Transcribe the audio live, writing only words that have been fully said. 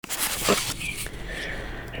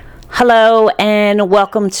Hello and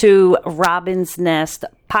welcome to Robin's Nest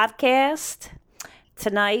podcast.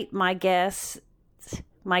 Tonight, my guest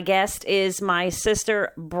is my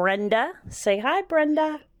sister Brenda. Say hi,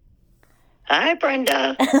 Brenda. Hi,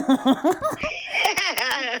 Brenda.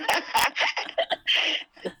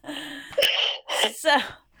 So,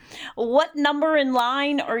 what number in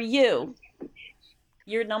line are you?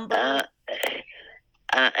 Your number?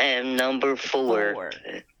 I am number four.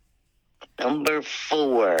 Number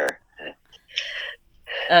 4.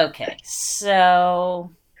 Okay,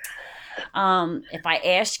 so if I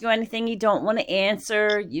ask you anything you don't want to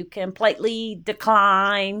answer, you can politely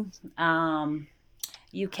decline.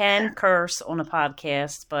 You can curse on a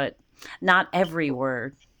podcast, but not every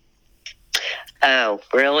word. Oh,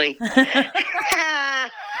 really?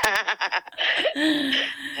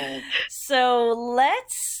 So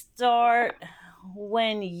let's start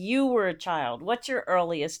when you were a child. What's your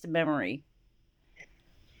earliest memory?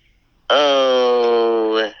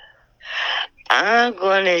 Oh, I'm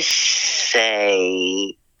going to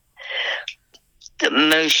say the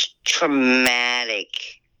most traumatic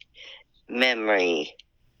memory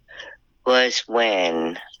was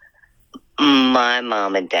when my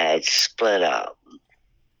mom and dad split up.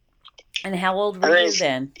 And how old were you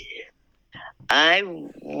then? I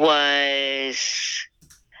was,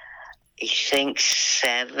 I think,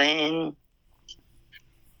 7.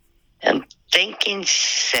 I'm thinking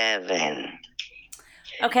 7.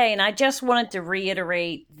 Okay, and I just wanted to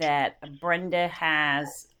reiterate that Brenda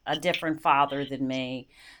has a different father than me.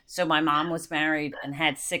 So my mom was married and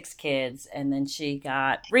had 6 kids, and then she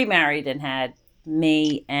got remarried and had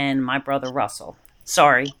me and my brother Russell.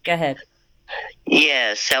 Sorry, go ahead.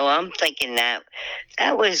 Yeah, so I'm thinking that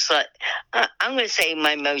was like, I'm going to say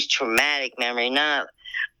my most traumatic memory. Not,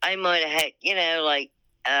 I might have had,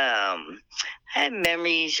 had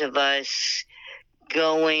memories of us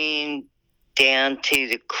going down to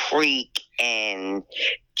the creek and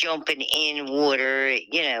jumping in water,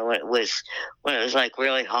 when it was like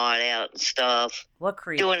really hot out and stuff. What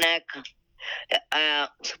creek? Doing that,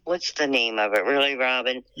 what's the name of it, really,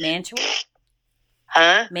 Robin? Mantua?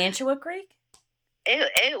 Huh? Mantua Creek?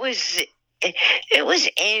 It was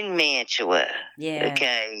in Mantua. Yeah.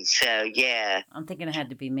 Okay, so yeah. I'm thinking it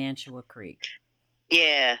had to be Mantua Creek.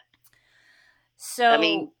 Yeah. So, I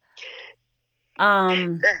mean,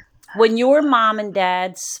 when your mom and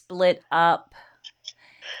dad split up,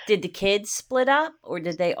 did the kids split up, or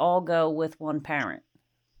did they all go with one parent?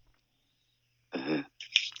 Mm-hmm.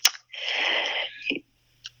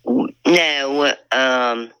 No,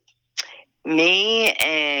 me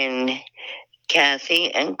and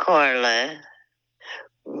Kathy and Carla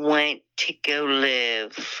went to go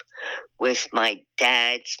live with my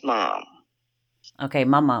dad's mom. Okay,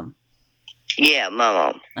 my mom. Yeah, my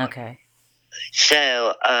mom. Okay.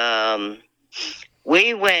 So,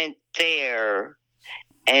 we went there,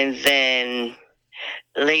 and then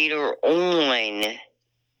later on,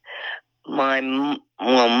 my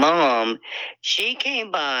mom, she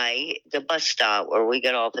came by the bus stop where we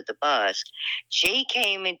got off at the bus. She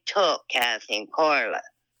came and took Kathy and Carla.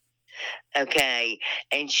 Okay,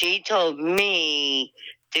 and she told me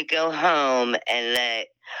to go home and let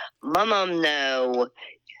my mom know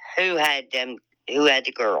who had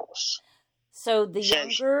the girls. So the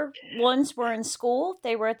younger ones were in school?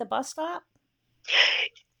 They were at the bus stop?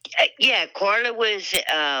 Yeah, Carla was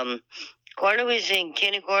in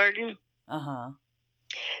kindergarten. Uh-huh.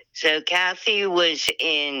 So Kathy was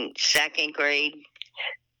in 2nd grade,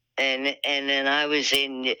 and then I was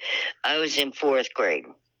in 4th grade.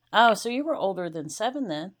 Oh, so you were older than 7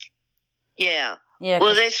 then? Yeah. Yeah.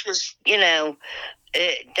 Well, this was, I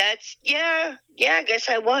guess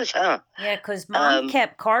I was, huh? Yeah, because Mom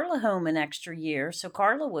kept Carla home an extra year, so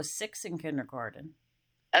Carla was 6 in kindergarten.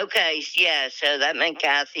 Okay, yeah, so that meant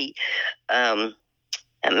Kathy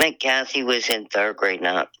was in 3rd grade,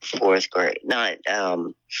 not 4th grade, not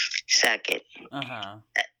 2nd. Uh-huh.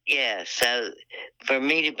 Yeah, so for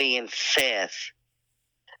me to be in 5th,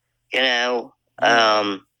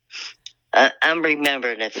 I'm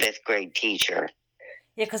remembering a 5th grade teacher.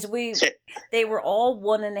 Yeah, because they were all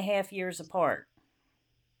 1.5 years apart.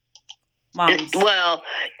 Moms. Well,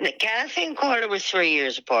 Kathy and Carter were 3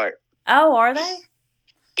 years apart. Oh, are they?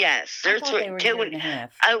 Yes, they're 2.5.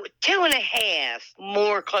 2.5,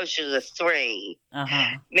 more closer to 3.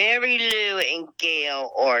 Uh-huh. Mary Lou and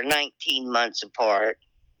Gail are 19 months apart.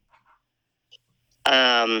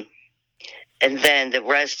 And then the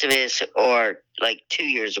rest of us are like 2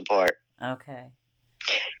 years apart. Okay.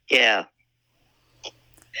 Yeah.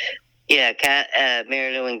 Yeah,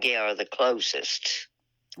 Mary Lou and Gail are the closest.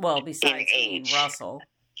 Well, besides me and Russell.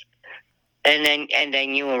 And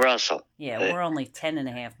then you and Russell. Yeah, we're only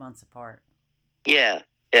 10.5 months apart. Yeah,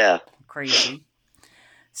 yeah. Crazy.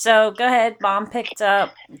 So go ahead. Mom picked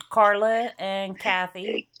up Carla and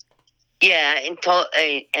Kathy. Yeah, and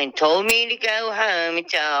told me to go home and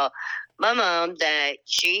tell my mom that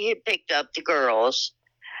she had picked up the girls,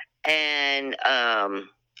 and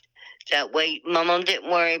that way my mom didn't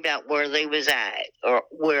worry about where they was at or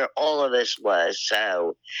where all of us was.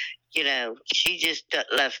 So she just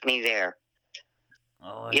left me there.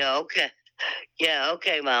 Oh. Yeah, okay. Yeah,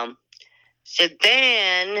 okay, Mom. So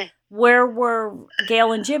then Where were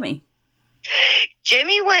Gail and Jimmy?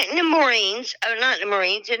 Jimmy went in the Marines, or not the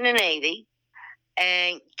Marines, in the Navy.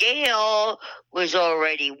 And Gail was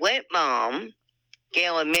already with Mom.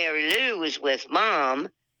 Gail and Mary Lou was with Mom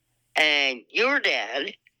and your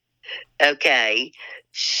dad. Okay.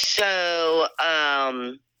 So,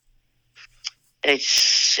 let's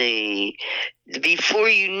see. Before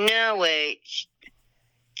you know it,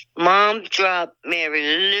 Mom dropped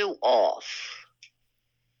Mary Lou off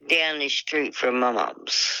down the street from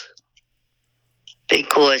Mom's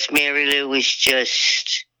because Mary Lou was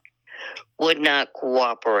just would not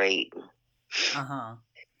cooperate. Uh-huh.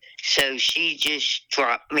 So she just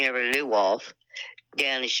dropped Mary Lou off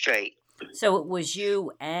down the street. So it was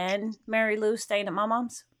you and Mary Lou staying at my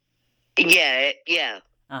mom's? Yeah, yeah.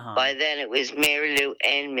 Uh-huh. By then it was Mary Lou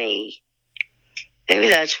and me. Maybe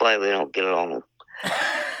that's why we don't get along.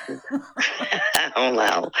 I don't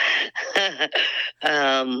know.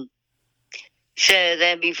 So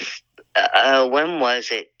then, when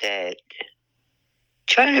was it that?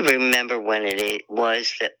 Trying to remember when it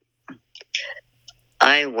was that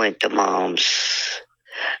I went to Mom's.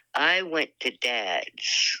 I went to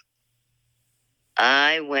Dad's.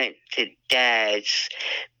 I went to Dad's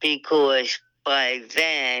because by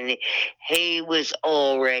then he was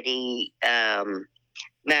already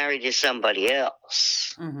married to somebody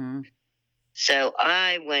else. Mm-hmm. So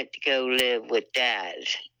I went to go live with Dad.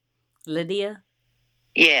 Lydia?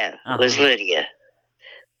 Yeah, it was Lydia.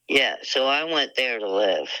 Yeah, so I went there to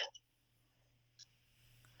live.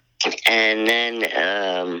 And then,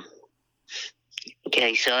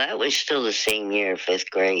 okay, so that was still the same year,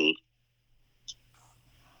 5th grade.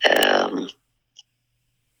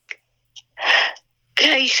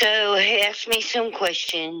 Okay, so ask me some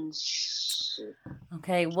questions.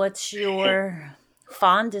 Okay, what's your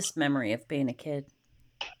fondest memory of being a kid?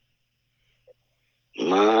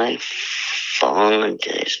 My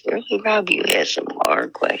fondest. Really, Rob, you asked some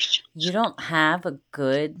hard questions. You don't have a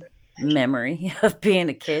good memory of being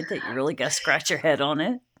a kid that you really got to scratch your head on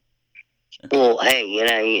it? Well,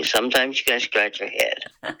 hey, sometimes you got to scratch your head.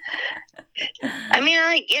 I mean,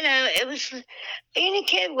 it was, being a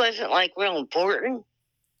kid wasn't like real important.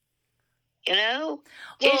 Well,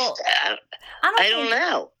 just, I don't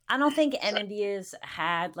know. I don't think any of you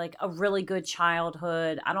had like a really good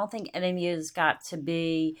childhood. I don't think any of you got to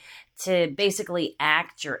basically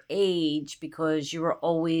act your age because you were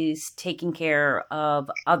always taking care of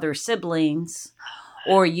other siblings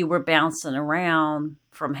or you were bouncing around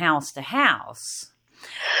from house to house.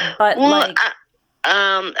 But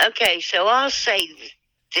okay, so I'll say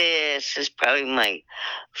this is probably my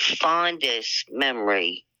fondest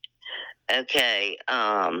memory. Okay,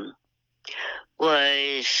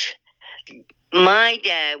 was my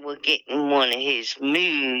dad would get in one of his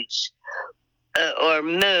moods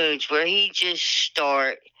where he just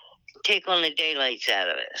start take on the daylights out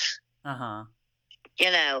of us. Uh-huh.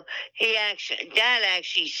 Dad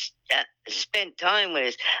actually spent time with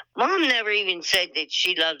us. Mom never even said that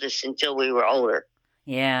she loved us until we were older.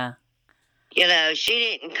 Yeah.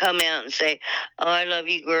 She didn't come out and say, "Oh, I love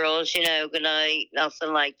you girls, good night,"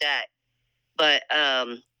 nothing like that. But,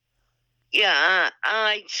 yeah,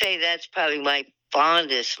 I'd say that's probably my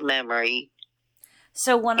fondest memory.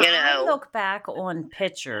 So when I look back on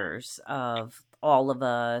pictures of all of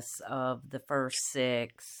us, of the first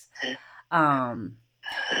 6,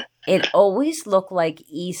 it always looked like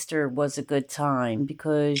Easter was a good time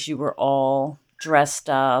because you were all dressed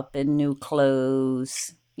up in new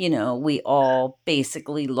clothes. We all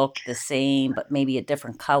basically looked the same, but maybe a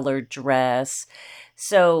different colored dress.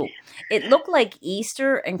 So it looked like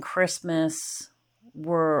Easter and Christmas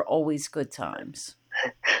were always good times.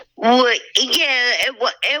 Well, yeah,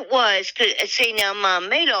 it was. Cause, see, now Mom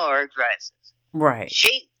made all her dresses. Right.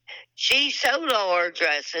 She sewed all her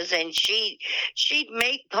dresses, and she'd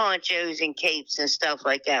make ponchos and capes and stuff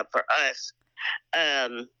like that for us,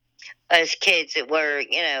 us kids that were,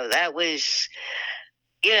 that was,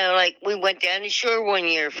 like we went down the shore one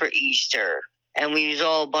year for Easter, and we was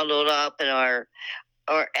all bundled up in our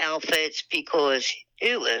outfits because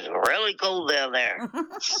it was really cold down there.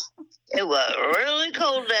 It was really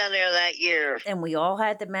cold down there that year. And we all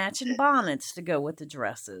had the matching bonnets to go with the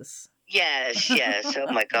dresses. Yes, yes.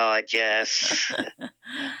 Oh my God, yes.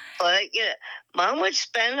 But yeah, Mom would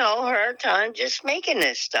spend all her time just making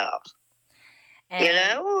this stuff. And You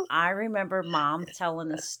know? I remember Mom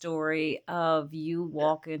telling a story of you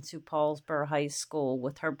walking to Paulsboro High School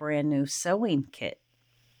with her brand new sewing kit.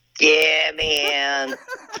 Yeah, man.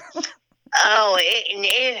 Oh,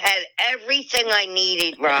 it had everything I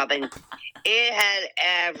needed, Robin. It had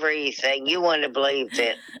everything. You wouldn't have believed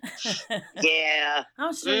it. Yeah.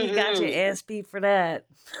 I'm sure you got your ass beat for that.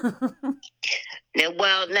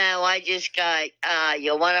 Well, no, I just got,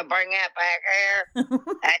 you want to bring that back here?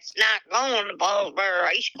 That's not going to Paulsboro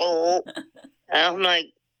High School. And I'm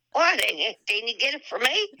like, what? Didn't you get it for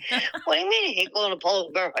me? What do you mean it ain't going to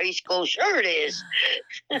Paulsboro High School? Sure it is.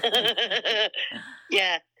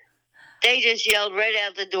 Yeah. They just yelled right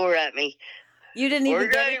out the door at me. You didn't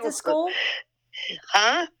even get it to school?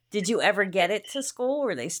 Huh? Did you ever get it to school,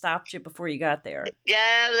 or they stopped you before you got there?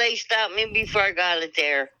 Yeah, they stopped me before I got it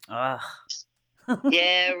there. Ugh.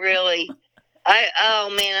 Yeah, really.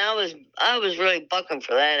 I was really bucking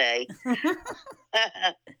for that,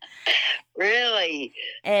 Really.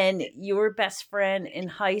 And your best friend in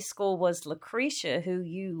high school was Lucretia, who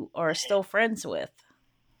you are still friends with.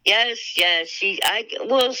 Yes. I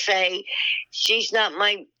will say she's not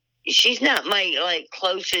my like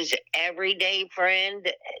closest everyday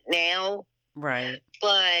friend now. Right.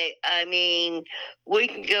 But I mean, we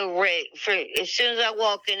can go right for as soon as I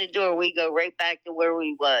walk in the door, we go right back to where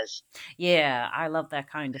we was. Yeah, I love that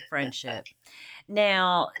kind of friendship.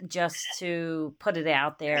 Now, just to put it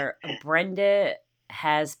out there, Brenda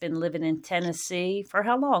has been living in Tennessee for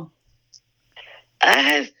how long?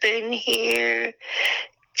 I've been here.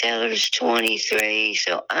 Taylor's 23,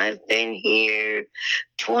 so I've been here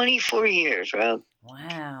 24 years, Rob.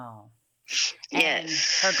 Wow.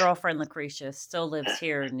 Yes. And her girlfriend Lucretia still lives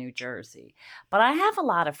here in New Jersey. But I have a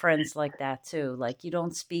lot of friends like that too. Like you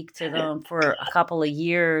don't speak to them for a couple of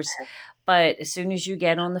years, but as soon as you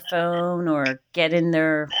get on the phone or get in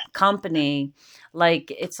their company, like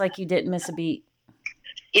it's like you didn't miss a beat.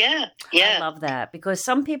 Yeah. I love that because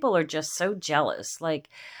some people are just so jealous. Like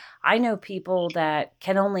I know people that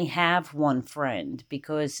can only have one friend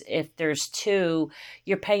because if there's two,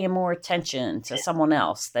 you're paying more attention to someone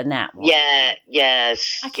else than that one. Yeah,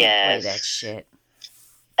 yes. I can't play that shit.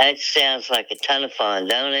 That sounds like a ton of fun,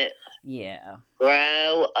 don't it? Yeah.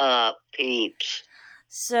 Grow up, peeps.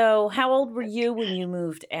 So, how old were you when you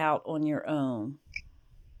moved out on your own?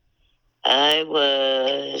 I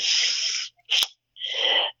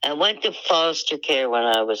went to foster care when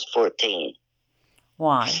I was 14.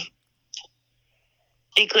 Why?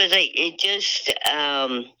 Because it just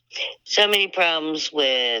so many problems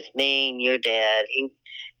with me and your dad.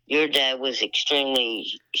 Your dad was extremely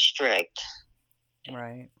strict.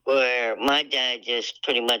 Right. Where my dad just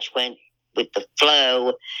pretty much went with the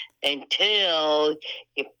flow until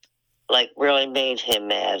it like really made him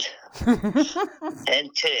mad. And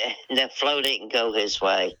the flow didn't go his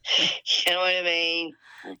way. You know what I mean?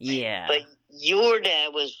 Yeah. But your dad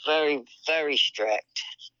was very, very strict.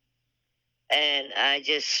 And I'll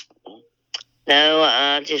just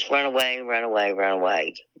run away.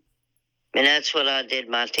 And that's what I did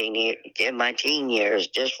in my teen years,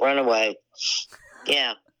 just run away.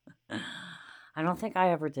 Yeah. I don't think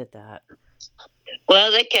I ever did that.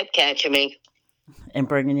 Well, they kept catching me. And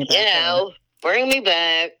bringing you back. You know, bring me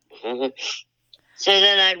back. Mm-hmm. So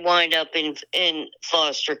then I'd wind up in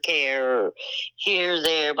foster care or here or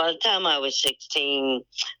there. By the time I was 16,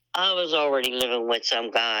 I was already living with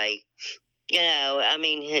some guy. You know, I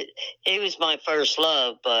mean, he was my first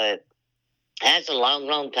love, but that's a long,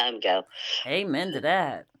 long time ago. Amen to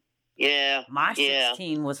that. Yeah. My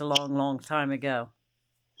 16 was a long, long time ago.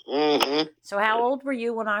 Mm-hmm. So how old were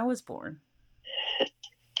you when I was born?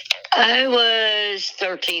 I was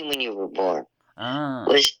 13 when you were born.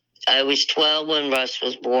 Oh. I was 12 when Russ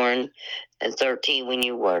was born and 13 when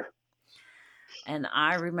you were. And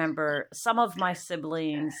I remember some of my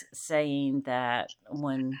siblings saying that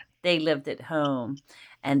when they lived at home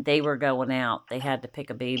and they were going out, they had to pick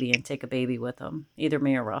a baby and take a baby with them, either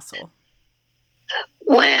me or Russell.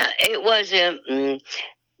 Well, it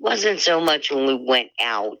wasn't so much when we went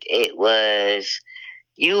out. It was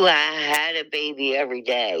you had a baby every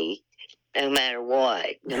day, no matter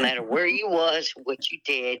what, no matter where you was, what you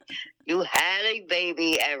did. You had a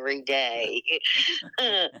baby every day.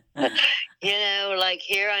 You know, like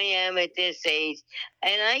here I am at this age,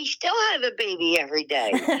 and I still have a baby every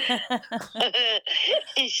day.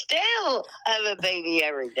 Still have a baby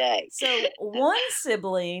every day. So one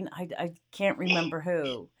sibling, I can't remember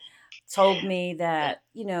who, told me that,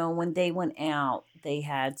 when they went out, they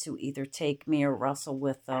had to either take me or Russell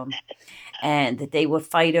with them, and that they would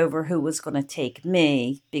fight over who was going to take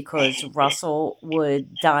me because Russell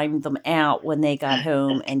would dime them out when they got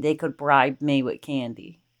home and they could bribe me with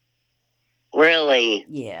candy. Really?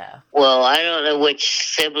 Yeah. Well, I don't know which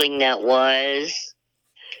sibling that was.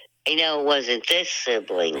 I know it wasn't this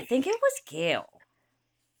sibling. I think it was Gail.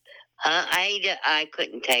 I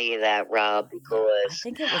couldn't tell you that, Rob, because I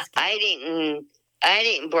think it was Gail. I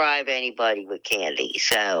didn't bribe anybody with candy,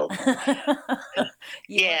 so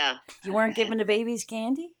yeah. You weren't giving the babies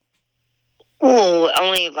candy? Well,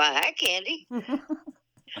 only if I had candy.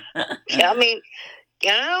 I mean,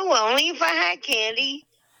 only if I had candy.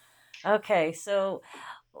 Okay, so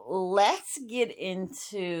let's get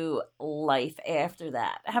into life after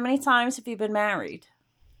that. How many times have you been married?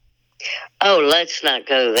 Oh, let's not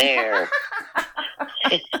go there.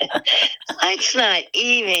 Let's not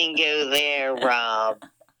even go there, Rob.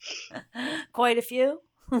 Quite a few?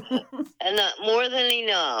 And not more than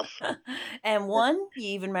enough. And one, you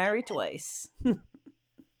even married twice.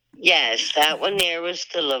 Yes, that one there was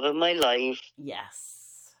the love of my life.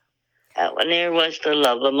 Yes. That one there was the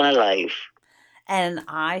love of my life. And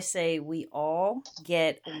I say we all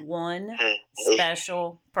get one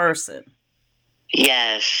special person.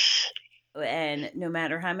 Yes. And no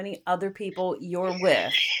matter how many other people you're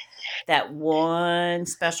with, that one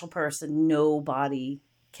special person nobody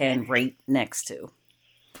can rate next to.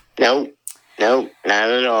 Nope, not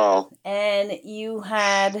at all. And you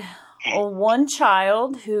had one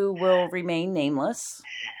child who will remain nameless.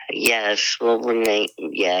 Yes, will remain,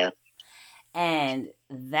 yeah. And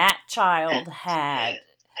that child had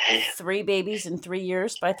 3 babies in 3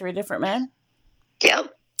 years by 3 different men.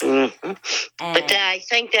 Yep. Mm-hmm. But I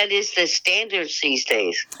think that is the standards these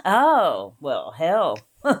days. Oh, well, hell.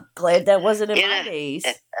 Glad that wasn't in my days.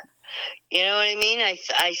 You know what I mean?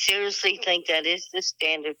 I seriously think that is the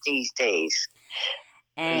standard these days.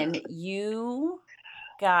 And you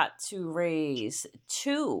got to raise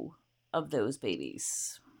 2 of those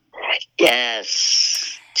babies.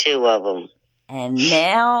 Yes, 2 of them. And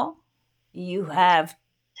now you have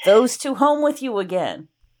those 2 home with you again.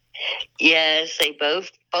 Yes, they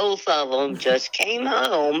both of them just came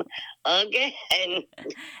home again.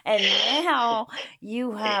 And now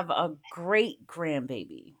you have a great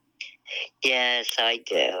grandbaby. Yes, I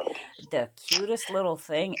do. The cutest little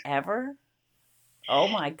thing ever. Oh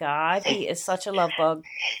my God, he is such a love bug.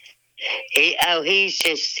 He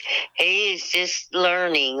is just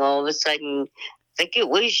learning all of a sudden. I think it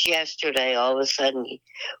was yesterday. All of a sudden,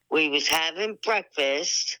 we was having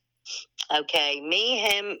breakfast. Okay,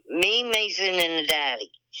 me, Mason, and the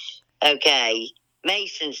daddy. Okay,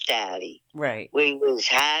 Mason's daddy. Right. We was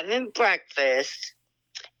having breakfast,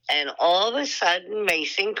 and all of a sudden,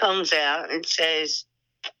 Mason comes out and says,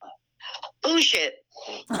 "Bullshit."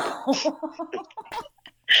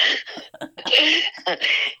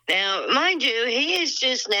 Now, mind you, he is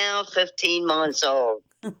just now 15 months old.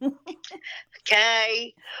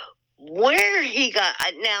 Okay? Where he got,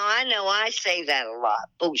 now I know I say that a lot,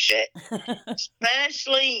 bullshit.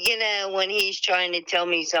 Especially, when he's trying to tell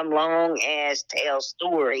me some long ass tale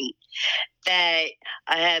story that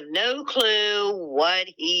I have no clue what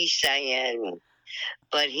he's saying,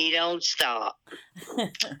 but he don't stop.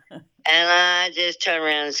 And I just turn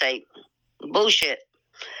around and say, bullshit.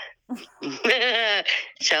 So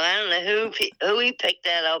I don't know who he picked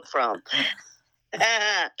that up from.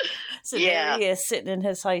 So there he is sitting in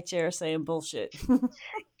his high chair saying bullshit.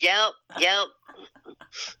 Yep.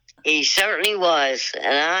 He certainly was.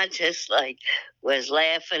 And I just was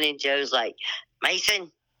laughing, and Joe's like,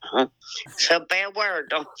 Mason, it's a bad word.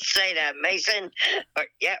 Don't say that, Mason. Or,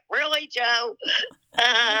 yeah, really, Joe?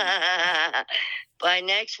 By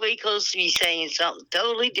next week, he'll be saying something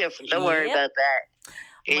totally different. Don't worry about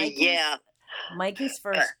that. Mikey's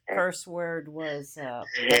first curse word was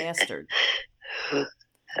bastard.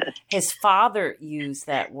 His father used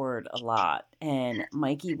that word a lot, and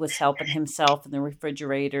Mikey was helping himself in the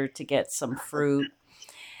refrigerator to get some fruit,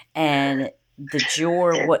 and the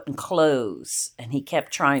drawer wouldn't close, and he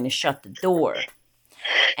kept trying to shut the door,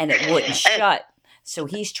 and it wouldn't shut. So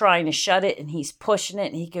he's trying to shut it, and he's pushing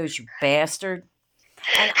it, and he goes, "You bastard."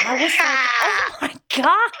 And I was like, oh my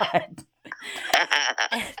God.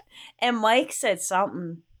 And Mike said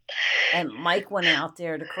something, and Mike went out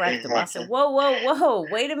there to correct him. I said, whoa,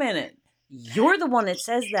 wait a minute. You're the one that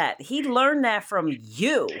says that. He learned that from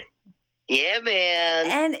you. Yeah, man.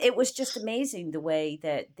 And it was just amazing the way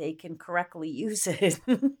that they can correctly use it.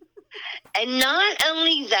 And not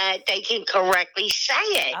only that, they can correctly say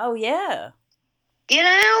it. Oh, yeah.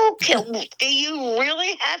 Do you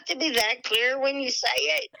really have to be that clear when you say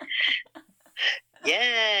it?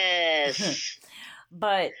 Yes.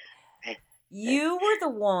 But you were the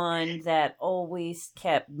one that always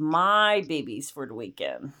kept my babies for the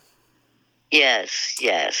weekend. Yes,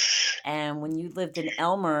 yes. And when you lived in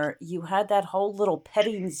Elmer, you had that whole little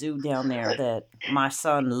petting zoo down there that my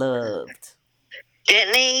son loved.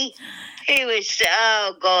 Didn't he? He was,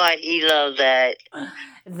 oh God, he loved that.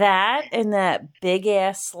 That and that big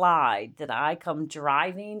ass slide that I come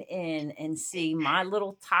driving in and see my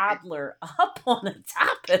little toddler up on the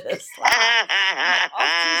top of the slide.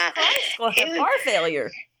 Oh, Jesus Christ, going to have heart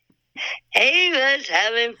failure. He was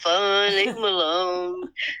having fun. Leave him alone.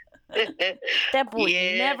 That boy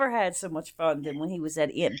never had so much fun than when he was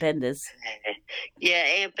at Aunt Benda's. Yeah,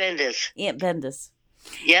 Aunt Benda's. Aunt Benda's.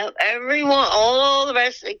 Yep, everyone, all the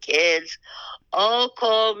rest of the kids all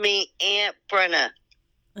called me Aunt Brenda.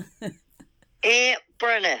 Aunt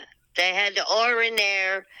Brenda. They had the R in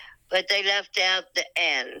there, but they left out the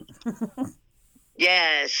N.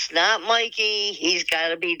 Yes, not Mikey. He's got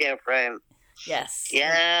to be different. Yes.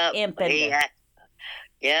 Yep. Aunt Benda.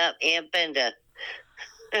 Yep, Aunt Benda.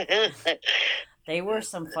 They were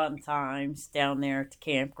some fun times down there at the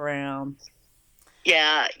campground.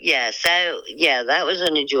 Yeah, yes. That was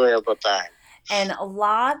an enjoyable time. And a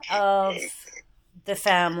lot of the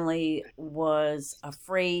family was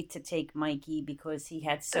afraid to take Mikey because he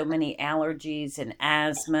had so many allergies and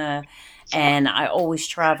asthma. And I always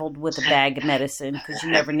traveled with a bag of medicine because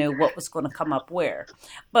you never knew what was going to come up where.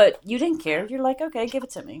 But you didn't care. You're like, okay, give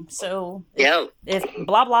it to me. So if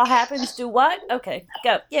blah, blah happens, do what? Okay,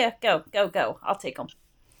 go. Yeah, go. I'll take them.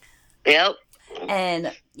 Yep.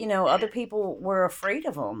 And, other people were afraid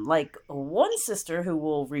of him. Like one sister who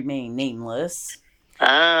will remain nameless.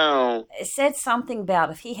 Oh. It said something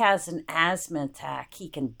about if he has an asthma attack, he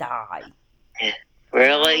can die.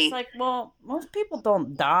 Really? It's like, well, most people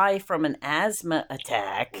don't die from an asthma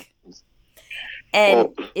attack. And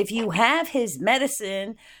if you have his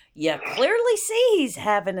medicine, you clearly see he's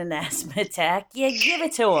having an asthma attack. You give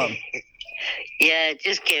it to him. Yeah,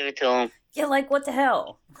 just give it to him. You're like, what the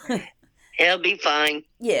hell? He'll be fine.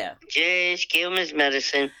 Yeah. Just give him his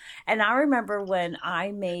medicine. And I remember when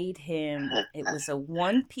I made him, it was a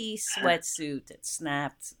one-piece sweatsuit that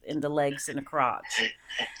snapped in the legs and the crotch.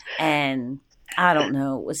 And I don't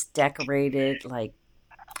know, it was decorated like,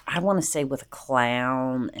 I want to say with a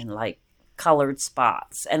clown and like colored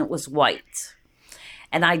spots. And it was white.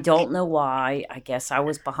 And I don't know why. I guess I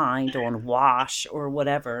was behind on wash or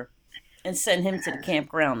whatever. And sent him to the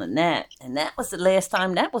campground and that was the last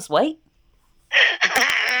time that was white.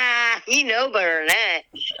 You know better than that.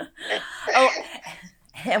 Oh,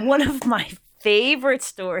 and one of my favorite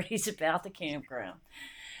stories about the campground.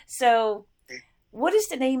 So, what is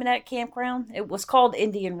the name of that campground? It was called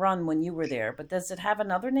Indian Run when you were there, but does it have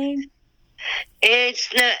another name? It's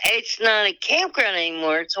not a campground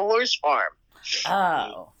anymore. It's a horse farm.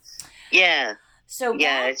 Oh. Yeah. So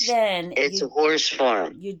back then, it's a horse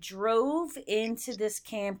farm. You drove into this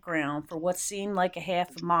campground for what seemed like a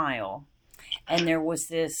half a mile, and there was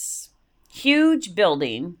this huge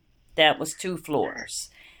building that was 2 floors.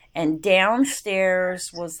 And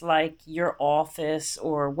downstairs was like your office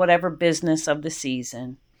or whatever business of the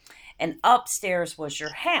season. And upstairs was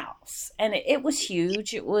your house. And it was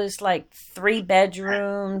huge. It was like 3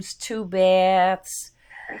 bedrooms, 2 baths.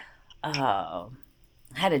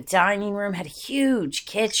 Had a dining room, had a huge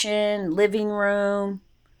kitchen, living room.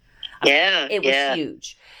 Yeah. It was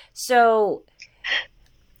huge. So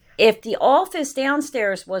if the office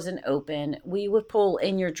downstairs wasn't open, we would pull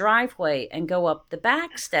in your driveway and go up the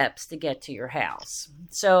back steps to get to your house.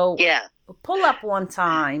 So we pull up one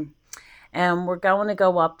time and we're going to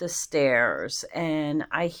go up the stairs and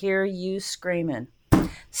I hear you screaming,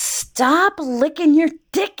 "Stop licking your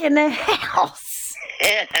dick in the house."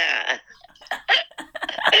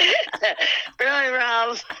 Really,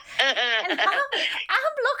 Rob? And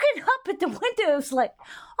I'm looking up at the windows like,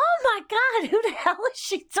 oh my God, who the hell is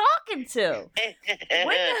she talking to?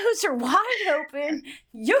 Windows are wide open.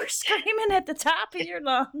 You're screaming at the top of your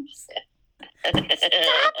lungs. Stop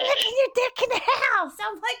licking your dick in the house.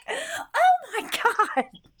 I'm like, oh my God.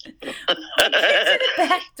 I get to the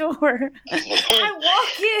back door. I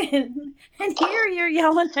walk in and here you're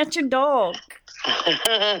yelling at your dog.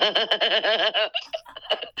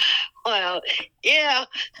 Well, yeah.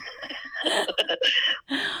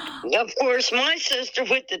 Of course, my sister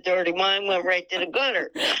with the dirty mind went right to the gutter.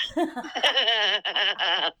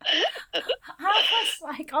 I was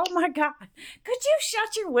like, oh my God, could you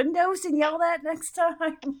shut your windows and yell that next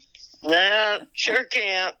time? No, sure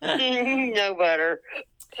can't. No better.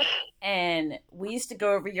 And we used to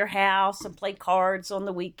go over your house and play cards on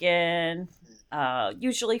the weekend,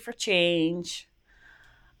 usually for change.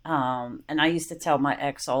 And I used to tell my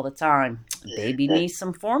ex all the time, baby needs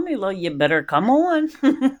some formula. You better come on.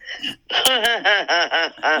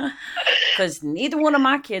 Because neither one of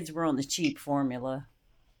my kids were on the cheap formula.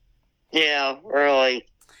 Yeah, really.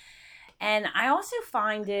 And I also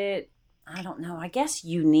find it, I don't know, I guess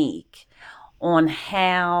unique on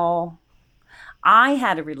how I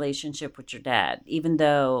had a relationship with your dad, even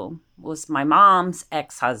though it was my mom's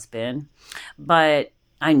ex husband. But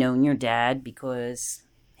I known your dad because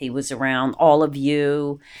he was around all of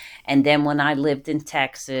you. And then when I lived in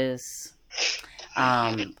Texas,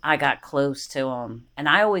 I got close to him. And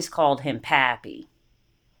I always called him Pappy.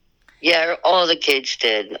 Yeah, all the kids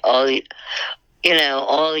did. All the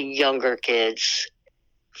younger kids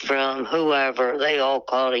from whoever, they all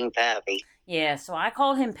called him Pappy. Yeah, so I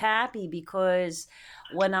called him Pappy because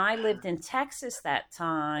when I lived in Texas that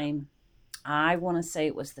time, I want to say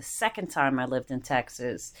it was the second time I lived in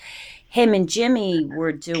Texas, him and Jimmy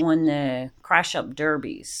were doing the crash up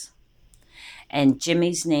derbies. And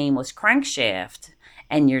Jimmy's name was Crankshaft,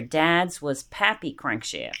 and your dad's was Pappy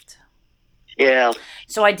Crankshaft. Yeah.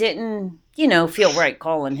 So I didn't, feel right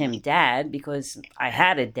calling him dad because I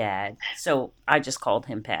had a dad. So I just called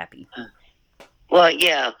him Pappy. Well,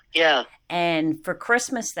 yeah. And for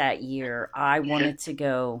Christmas that year, I wanted to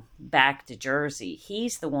go back to Jersey.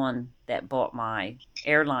 He's the one that bought my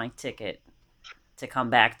airline ticket to come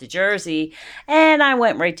back to Jersey. And I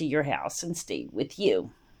went right to your house and stayed with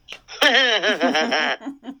you.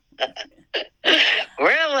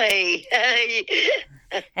 Really?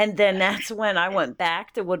 And then that's when I went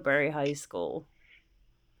back to Woodbury High School.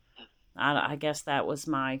 I guess that was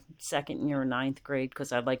my second year of ninth grade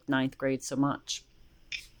because I liked ninth grade so much.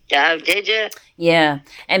 Oh, did you? Yeah.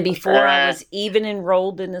 And before I was even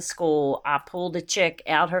enrolled in the school, I pulled a chick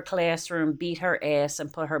out her classroom, beat her ass,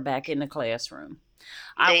 and put her back in the classroom.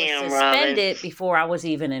 I was suspended Robin. before I was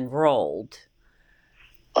even enrolled.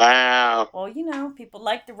 Wow. Well, people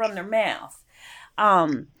like to run their mouth.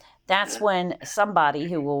 That's when somebody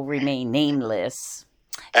who will remain nameless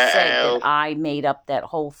said that I made up that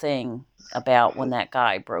whole thing about when that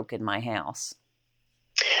guy broke in my house.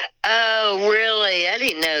 Oh, really? I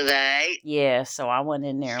didn't know that. Yeah, so I went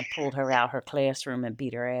in there and pulled her out her classroom and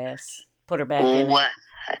beat her ass. Put her back in it.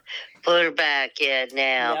 Put her back in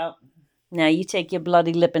now. Yep. Now you take your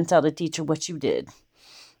bloody lip and tell the teacher what you did.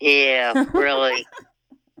 Yeah, really.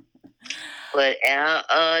 Without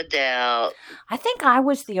a doubt. I think I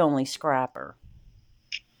was the only scrapper.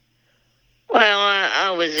 Well,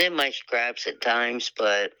 I was in my scraps at times,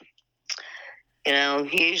 but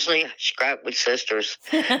usually I scrap with sisters.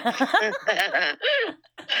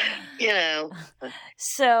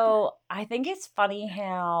 So I think it's funny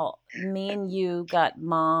how me and you got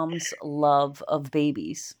mom's love of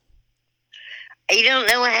babies. You don't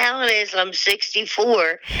know how it is. I'm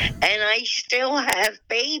 64 and I still have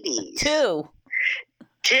babies. Two,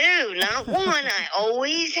 not one. I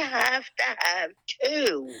always have to have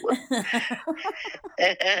two.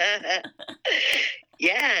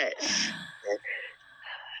 Yes.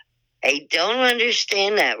 I don't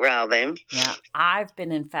understand that, Robin. Yeah, I've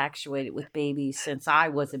been infatuated with babies since I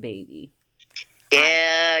was a baby.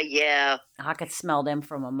 Yeah. I could smell them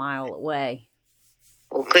from a mile away.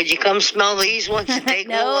 Well, could you come smell these ones and take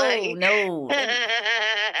them away? No.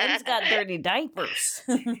 Them's got dirty diapers.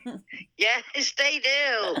 Yes, they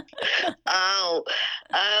do. Oh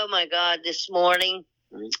my God, this morning.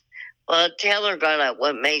 Well, Taylor got up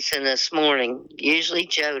with Mason this morning. Usually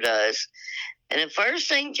Joe does. And the first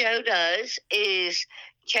thing Joe does is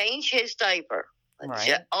change his diaper.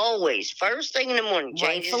 Right. Always. First thing in the morning,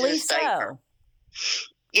 changes his diaper.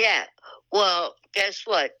 Yeah. Well, guess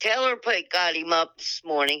what? Taylor got him up this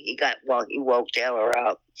morning. He woke Taylor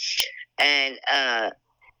up. And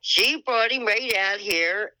she brought him right out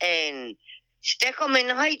here and stuck him in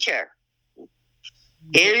the high chair.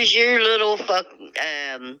 Here's your little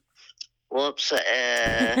whoops.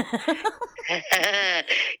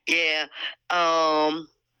 Yeah.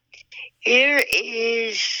 Here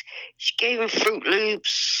is, she gave him Fruit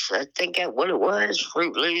Loops. I think that's what it was,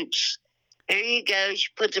 Fruit Loops. Here you go. She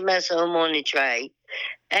put the rest of them on the tray.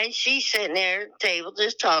 And she's sitting there at the table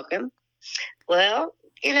just talking. Well,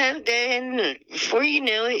 then before you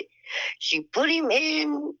knew it, she put him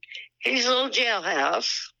in his little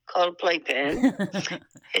jailhouse called a playpen.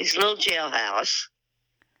 His little jailhouse.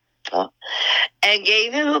 And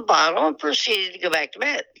gave him a bottle and proceeded to go back to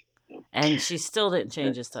bed. And she still didn't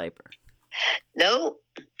change his diaper. No.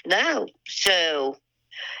 So,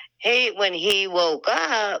 when he woke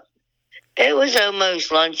up, It was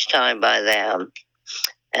almost lunchtime by then.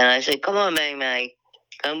 And I said, come on, May,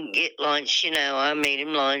 come get lunch. I made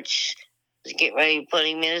him lunch. Let's get ready to put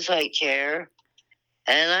him in his high chair.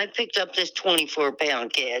 And I picked up this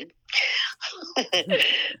 24-pound kid,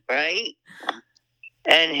 right?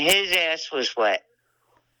 And his ass was wet.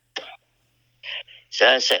 So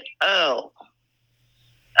I said, oh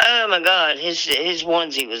my God, his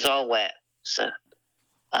onesie was all wet. So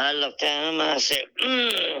I looked at him and I said,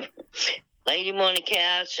 laid him on the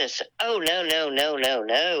couch. I said, oh,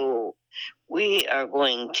 no. We are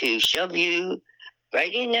going to shove you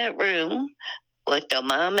right in that room with the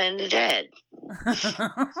mom and the dad.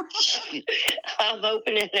 I'm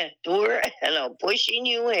opening that door and I'm pushing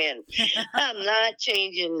you in. I'm not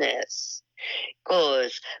changing this.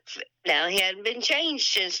 Because now he hadn't been changed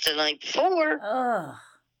since the night before. Ugh.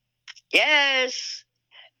 Yes.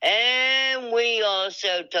 And we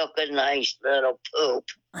also took a nice little poop.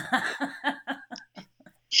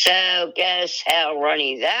 So guess how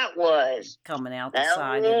runny that was? Coming out the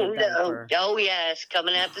side of the diaper. Oh yes,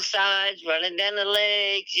 coming out the sides, running down the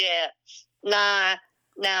legs. Yeah, nah,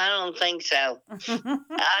 I don't think so.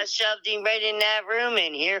 I shoved him right in that room,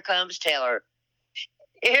 and here comes Taylor.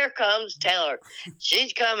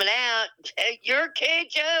 She's coming out. Your kid,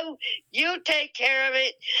 Joe. You take care of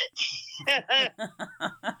it.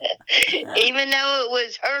 Even though it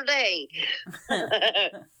was her day.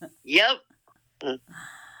 Yep.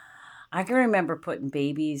 I can remember putting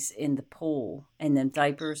babies in the pool, and then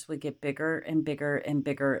diapers would get bigger and bigger and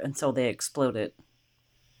bigger until they exploded.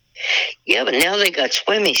 Yeah, but now they got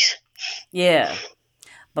swimmies. Yeah.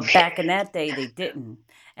 But back in that day, they didn't.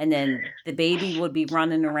 And then the baby would be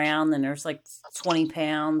running around, and there's like 20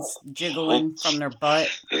 pounds jiggling from their butt.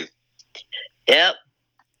 Yep.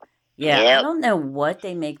 Yeah, I don't know what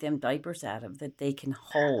they make them diapers out of that they can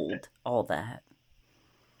hold all that.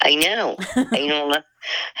 I know. I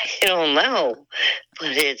don't know.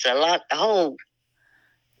 But it's a lot to hold.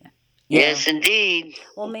 Yeah. Yes, indeed.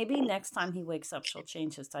 Well, maybe next time he wakes up, she'll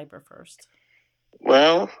change his diaper first.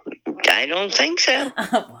 Well, I don't think so.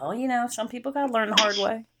 Well, some people got to learn the hard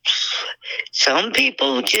way. Some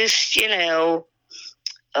people just, never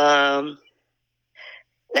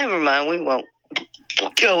mind. We won't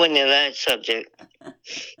go into that subject.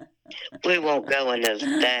 We won't go into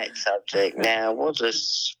that subject now. We'll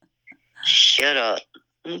just shut up.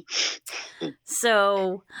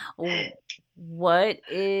 So, what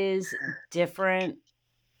is different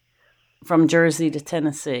from Jersey to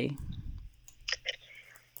Tennessee?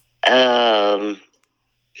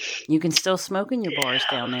 You can still smoke in your bars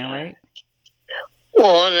down there, right?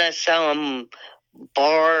 Well, unless some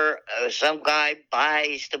guy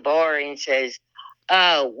buys the bar and says,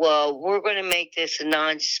 oh, well, we're going to make this a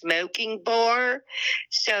non-smoking bar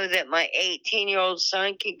so that my 18-year-old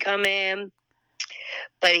son can come in.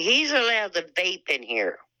 But he's allowed to vape in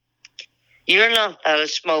here. You're not allowed to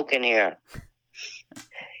smoke in here.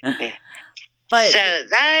 So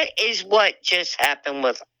that is what just happened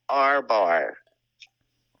with our bar.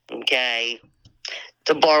 Okay.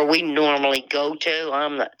 The bar we normally go to,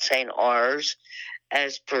 I'm not saying ours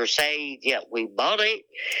as per se, yet we bought it.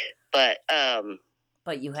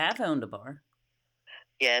 But you have owned a bar.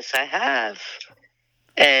 Yes, I have.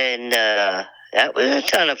 And that was a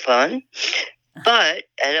ton of fun. But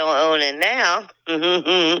I don't own it now.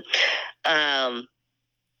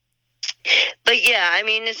 But yeah, I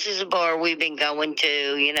mean, this is a bar we've been going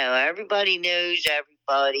to. Everybody knows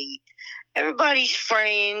everybody. Everybody's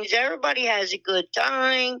friends. Everybody has a good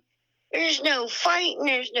time. There's no fighting.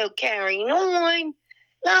 There's no carrying on.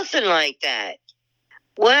 Nothing like that.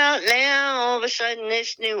 Well, now all of a sudden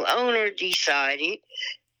this new owner decided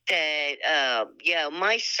that,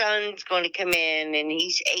 my son's going to come in and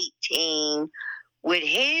he's 18 with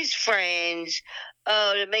his friends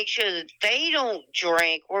to make sure that they don't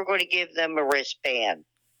drink. We're going to give them a wristband.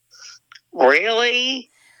 Really?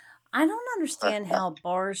 I don't understand how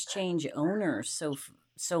bars change owners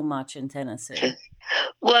so much in Tennessee.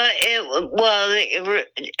 Well, the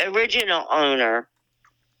original owner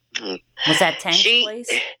was that Tank's place.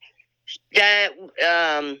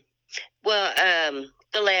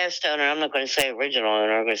 The last owner. I'm not going to say original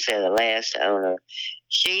owner. I'm going to say the last owner.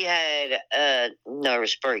 She had a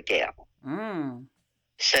nervous breakdown.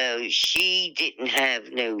 So she didn't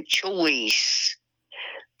have no choice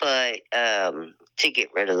but to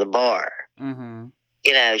get rid of the bar. Mm-hmm.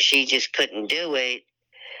 She just couldn't do it.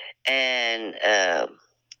 And the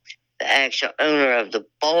actual owner of the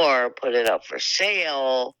bar put it up for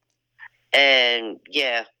sale. And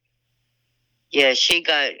she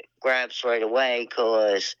got grabs right away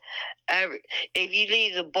because If you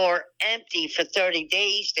leave the bar empty for 30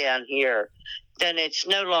 days down here, then it's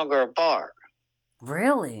no longer a bar.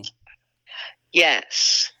 Really?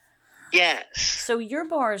 Yes. Yes. So your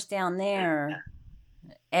bars down there,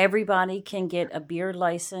 everybody can get a beer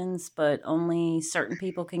license, but only certain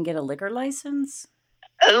people can get a liquor license?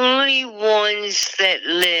 Only ones that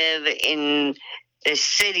live in the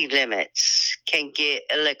city limits can get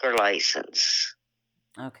a liquor license.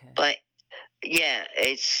 Okay. But yeah,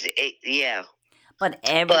 yeah. But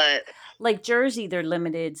like Jersey, they're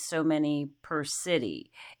limited so many per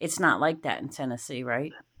city. It's not like that in Tennessee,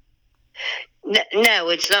 right? No,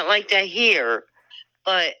 it's not like that here.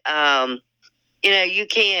 But you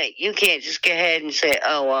can't just go ahead and say,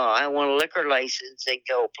 oh well, I want a liquor license and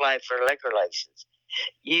go apply for a liquor license.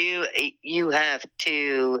 You have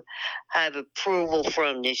to have approval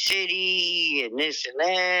from the city and this and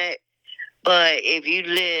that. But if you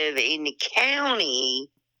live in the county,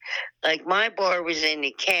 like my bar was in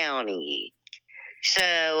the county,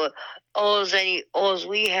 so all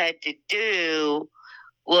we had to do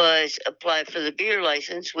was apply for the beer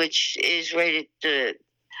license, which is right at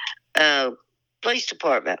the police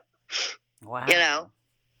department. Wow.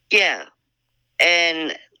 Yeah.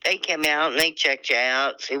 And they came out and they checked you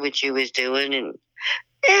out, see what you was doing, and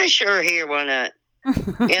yeah, sure, here, why not?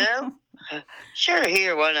 Sure,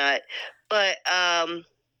 here, why not? But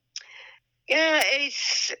yeah,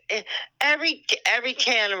 it's every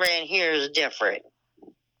town around here is different.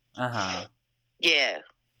 Yeah,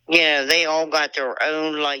 they all got their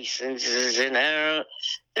own licenses and their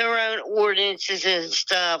own ordinances and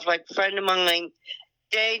stuff. Like a friend of mine,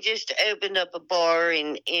 they just opened up a bar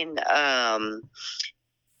in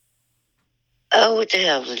what the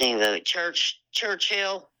hell's the name of it?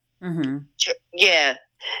 Churchill. Mm-hmm. Yeah.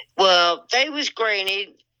 Well, they was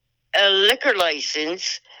granted a liquor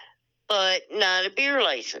license, but not a beer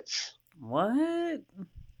license. What?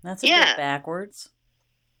 That's a bit backwards.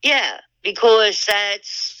 Yeah, because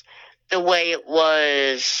that's the way it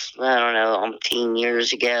was. I don't know, umpteen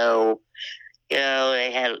years ago.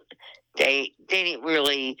 They didn't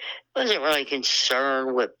really wasn't really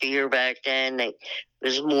concerned with beer back then. It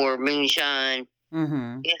was more moonshine.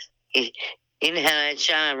 Mm-hmm. You know how that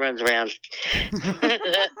shine runs around.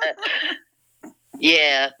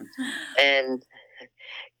 Yeah, and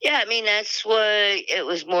yeah, I mean that's what it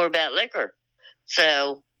was more about liquor.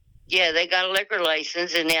 So yeah, they got a liquor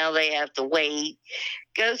license, and now they have to wait,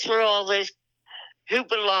 go through all this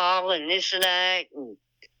hoopla and this and that and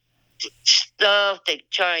stuff to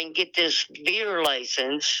try and get this beer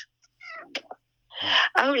license.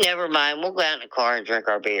 Oh, never mind. We'll go out in the car and drink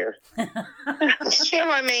our beer. You know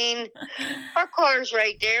what I mean? Our car's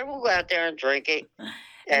right there. We'll go out there and drink it.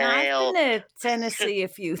 And I've been to Tennessee a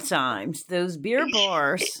few times. Those beer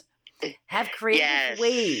bars have creative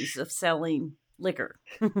ways of selling liquor.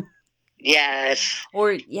 Yes.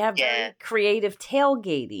 Or you have very creative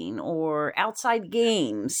tailgating or outside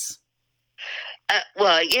games.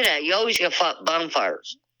 Well, you always got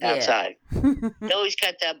bonfires outside. You always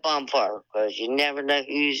got that bonfire because you never know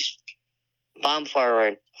who's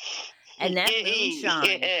bonfiring. And that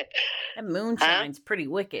moonshine. That moonshine's pretty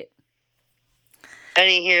wicked. I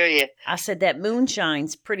didn't hear you. I said that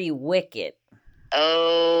moonshine's pretty wicked.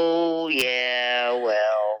 Oh, yeah,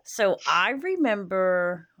 well. So I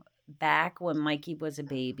remember back when Mikey was a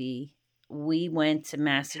baby, we went to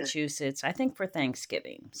Massachusetts, I think for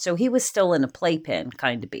Thanksgiving. So he was still in a playpen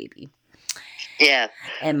kind of baby. Yeah.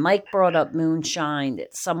 And Mike brought up moonshine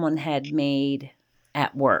that someone had made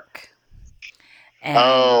at work.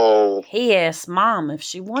 And he asked Mom if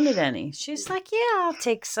she wanted any. She's like, yeah, I'll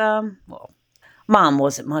take some. Well, Mom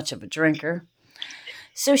wasn't much of a drinker.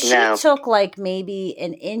 So she took like maybe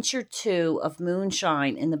an inch or two of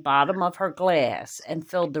moonshine in the bottom of her glass and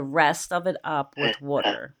filled the rest of it up with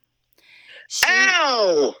water.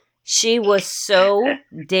 She was so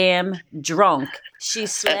damn drunk. She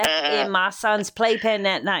slept in my son's playpen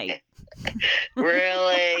that night.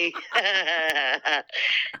 Really?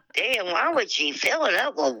 Damn, why would she fill it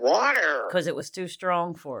up with water? Because it was too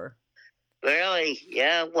strong for her. Really?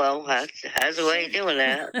 Yeah, well, that's a way of doing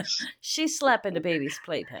that. She slept in the baby's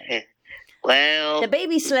playpen. Well, the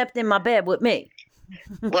baby slept in my bed with me.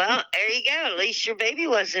 Well, there you go. At least your baby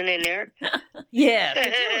wasn't in there. Yeah, could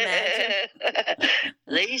you imagine? At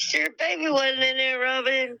least your baby wasn't in there,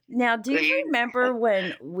 Robin. Now, do you remember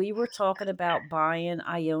when we were talking about buying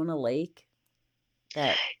Iona Lake?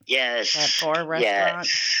 That bar restaurant?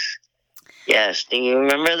 Yes. Do you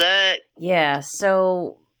remember that? Yeah.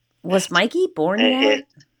 So, was Mikey born yet?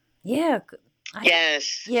 Yeah.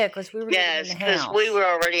 Yes. Yeah, because we were living in the house. Because we were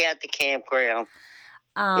already at the campground.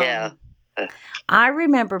 Yeah. I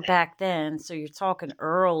remember back then, so you're talking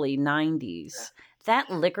early 90s, that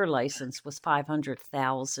liquor license was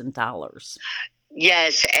 $500,000.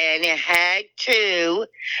 Yes, and it had to.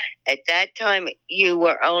 At that time, you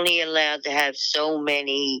were only allowed to have so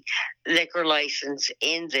many liquor license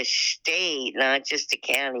in the state, not just the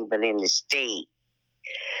county, but in the state.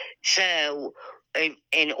 So,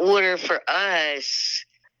 in order for us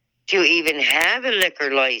to even have a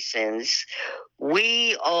liquor license,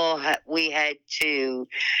 we had to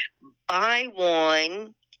buy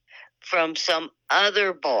one from some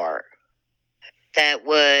other bar that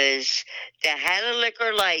had a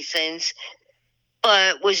liquor license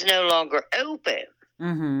but was no longer open.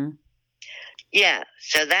 Mm-hmm. Yeah,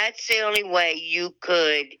 so that's the only way you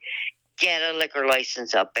could get a liquor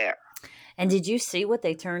license up there. And did you see what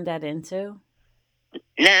they turned that into?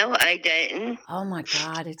 No, I didn't. Oh my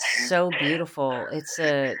God, it's so beautiful. It's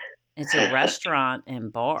a restaurant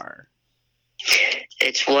and bar.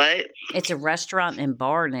 It's what? It's a restaurant and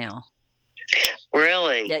bar now.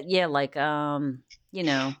 Really? Yeah, like you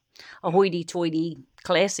know, a hoity-toity,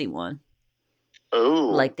 classy one.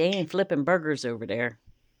 Ooh. Like they ain't flipping burgers over there.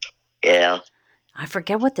 Yeah. I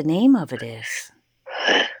forget what the name of it is.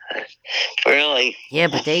 Really? Yeah,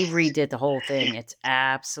 but they redid the whole thing. It's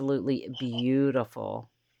absolutely beautiful.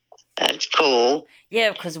 That's cool.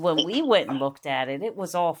 Yeah, because when we went and looked at it, it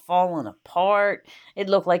was all falling apart. It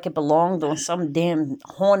looked like it belonged on some damn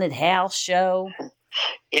haunted house show.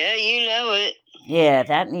 Yeah, you know it. Yeah,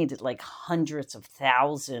 that needed like hundreds of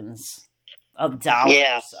thousands of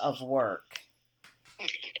dollars of work.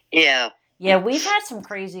 Yeah. Yeah, we've had some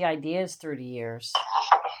crazy ideas through the years.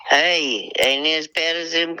 Hey, ain't as bad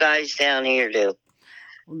as them guys down here do.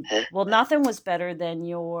 Well, nothing was better than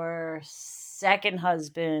your second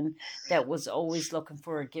husband that was always looking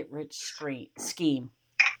for a get-rich scheme.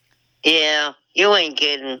 Yeah, you ain't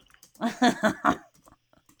kidding.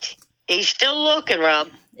 He's still looking, Rob.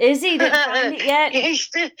 Is he? Didn't find it yet?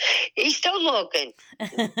 He's still looking.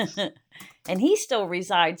 And he still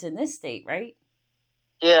resides in this state, right?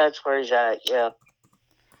 Yeah, that's where he's at, yeah.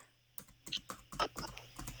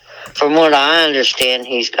 From what I understand,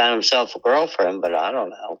 he's got himself a girlfriend, but I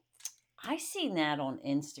don't know. I seen that on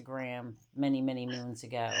Instagram many, many moons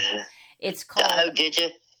ago. It's called. Oh, did you?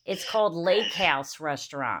 It's called Lake House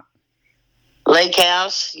Restaurant. Lake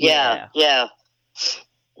House? Yeah.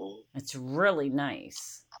 It's really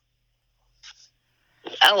nice.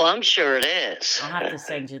 Oh, I'm sure it is. I'll have to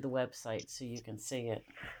send you the website so you can see it.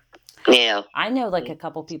 Yeah. I know like a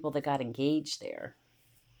couple people that got engaged there.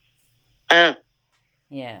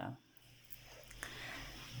 Yeah.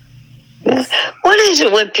 What is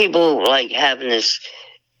it with people like having this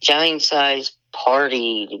giant sized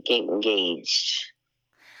party to get engaged?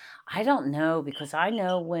 I don't know, because I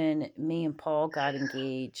know when me and Paul got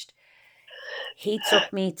engaged, he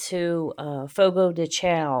took me to Fogo de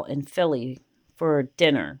Chao in Philly for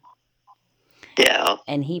dinner. Yeah.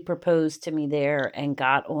 And he proposed to me there and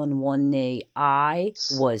got on one knee. I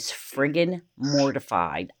was friggin'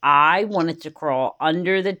 mortified. I wanted to crawl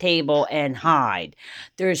under the table and hide.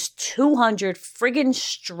 There's 200 friggin'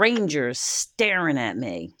 strangers staring at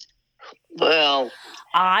me. Well,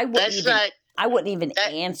 I wouldn't even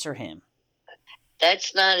answer him.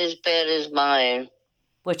 That's not as bad as mine.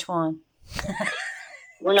 Which one?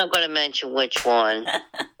 We're not going to mention which one.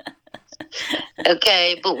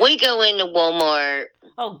 Okay, but we go into Walmart.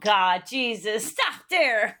 Oh, God, Jesus, stop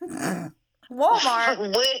there.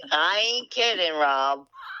 Walmart. I ain't kidding, Rob.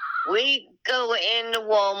 We go into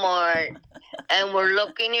Walmart and we're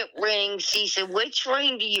looking at rings. He said, which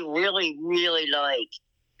ring do you really, really like?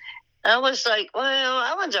 I was like, well,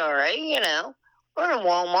 that one's all right, you know. We're in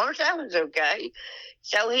Walmart. That one's okay.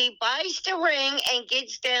 So he buys the ring and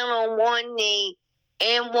gets down on one knee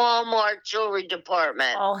in Walmart jewelry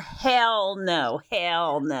department. Oh, hell no.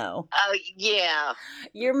 Hell no. Oh, yeah.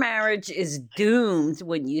 Your marriage is doomed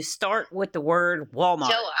when you start with the word Walmart.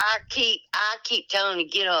 So I keep telling him,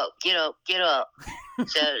 get up, get up, get up.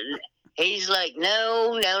 So he's like,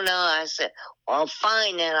 no. I said, well,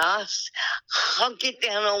 fine then. I'll get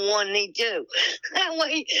down on one knee too. That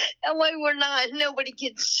way nobody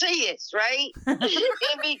can see us, right? In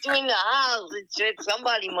between the aisles and shit,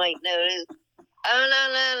 somebody might notice. Oh,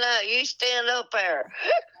 no. You stand up there.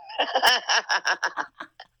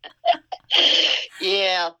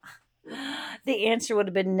 Yeah. The answer would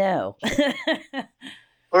have been no.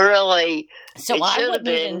 Really? So it should have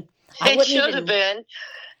been.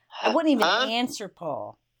 I wouldn't even answer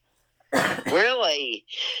Paul. Really?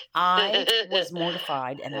 I was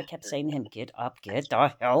mortified, and I kept saying to him, get up, get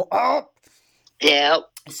the hell up. Yep.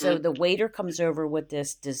 So the waiter comes over with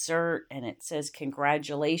this dessert and it says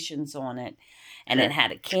congratulations on it. And it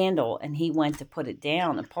had a candle and he went to put it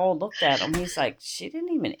down. And Paul looked at him. He's like, she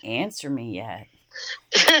didn't even answer me yet.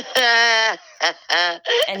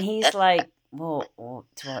 And he's like, well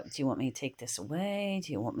do you want me to take this away?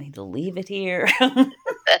 Do you want me to leave it here?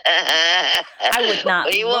 I would not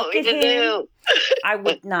what do you look want me at to him. do? I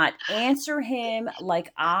would not answer him.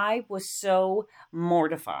 Like, I was so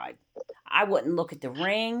mortified. I wouldn't look at the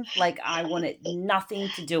ring. Like, I wanted nothing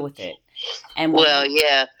to do with it. And Well,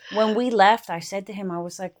 yeah. when we left, I said to him, I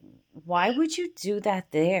was like, why would you do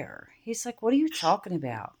that there? He's like, what are you talking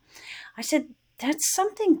about? I said, that's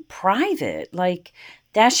something private. Like,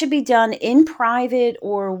 that should be done in private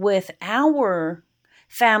or with our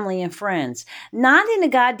family and friends. Not in a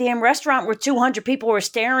goddamn restaurant where 200 people were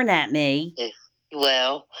staring at me.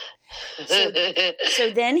 Well.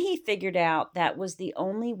 So then he figured out that was the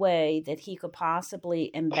only way that he could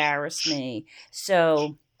possibly embarrass me.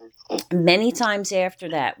 So many times after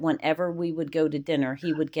that, whenever we would go to dinner,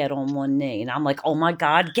 he would get on one knee. And I'm like, oh my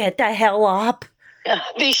God, get the hell up. I'd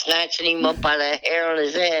be snatching him up by the hair on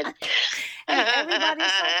his head. And everybody's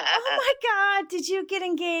like, oh my God, did you get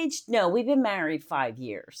engaged? No, we've been married 5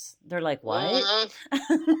 years. They're like, what?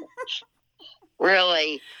 Mm-hmm.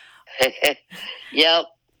 Really? Yep.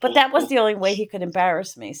 But that was the only way he could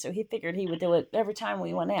embarrass me. So he figured he would do it every time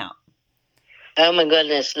we went out. Oh my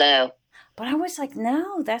goodness, no. But I was like,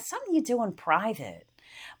 no, that's something you do in private.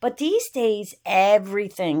 But these days,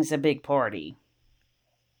 everything's a big party.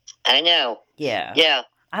 I know. Yeah. Yeah.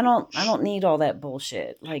 I don't need all that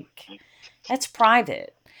bullshit. Like, that's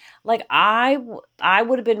private. Like, I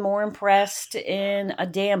would have been more impressed in a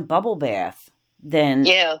damn bubble bath than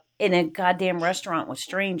in a goddamn restaurant with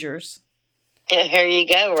strangers. Here you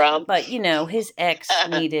go, Rob. But, you know, his ex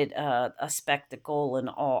needed a spectacle and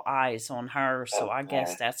all eyes on her. So I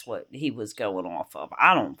guess that's what he was going off of.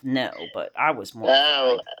 I don't know, but I was more.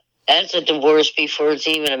 Oh, that's a divorce before it's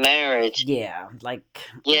even a marriage. Yeah, like.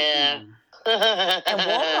 Yeah. And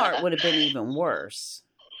Walmart would have been even worse.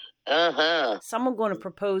 Uh-huh. Someone going to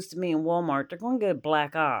propose to me in Walmart, they're going to get a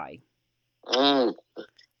black eye. Mm. What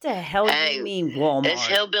the hell do you mean Walmart? It's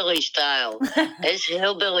hillbilly style. It's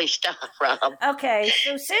hillbilly style, Rob. Okay,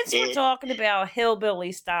 so since we're talking about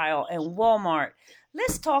hillbilly style and Walmart,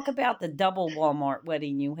 let's talk about the double Walmart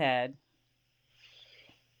wedding you had.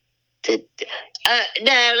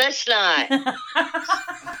 No, let's not.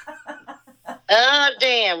 Oh,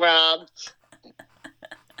 damn, Rob.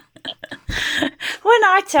 When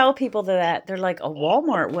I tell people that, they're like, a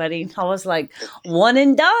Walmart wedding. I was like, one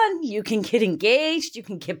and done. You can get engaged. You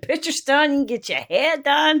can get pictures done. You can get your hair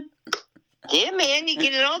done. Yeah, man, you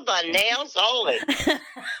get it all done. Nails, all of it.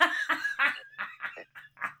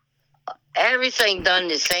 Everything done at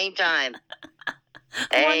the same time.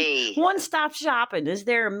 Hey. One-stop shopping. Is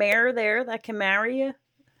there a mayor there that can marry you?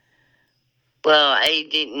 Well, I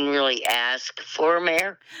didn't really ask for a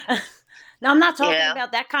mayor. No, I'm not talking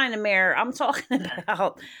about that kind of mayor. I'm talking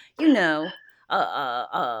about, you know,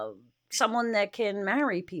 someone that can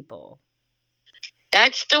marry people.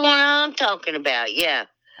 That's the one I'm talking about, yeah.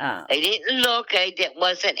 Oh. I didn't look. I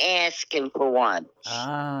wasn't asking for one.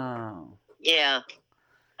 Oh. Yeah.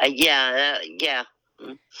 Yeah.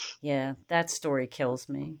 Yeah, that story kills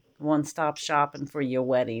me. One-stop shopping for your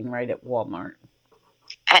wedding right at Walmart.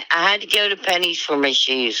 I had to go to Penny's for my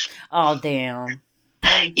shoes. Oh, damn.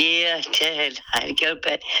 Yeah, I did. I had to go to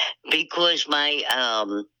Penny's because my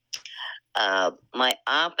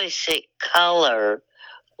opposite color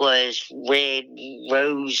was red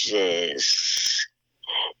roses.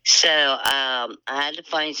 So I had to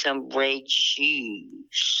find some red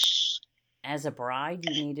shoes. As a bride,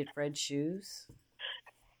 you needed red shoes?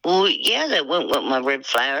 Well, yeah, that went with my red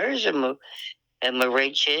flowers and my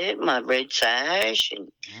red shirt, my red sash.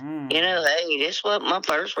 And, you know, hey, this was my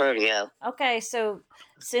first rodeo. Okay, so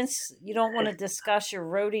since you don't want to discuss your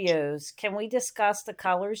rodeos, can we discuss the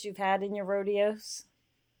colors you've had in your rodeos?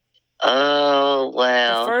 Oh,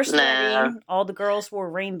 well, the first wedding, all the girls wore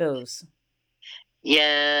rainbows.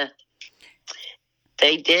 Yeah,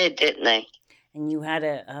 they did, didn't they? And you had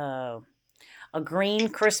a green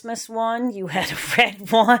Christmas one. You had a red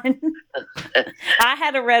one. I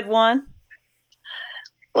had a red one.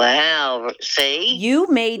 Wow, see? You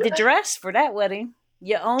made the dress for that wedding.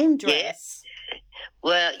 Your own dress. Yeah.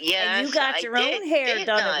 Well, yeah. And you got your own hair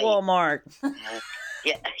done at Walmart.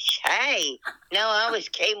 Yeah. Hey, no, I was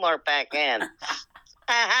Kmart back in.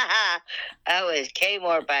 I was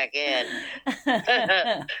Kmart back in.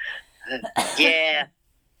 Yeah.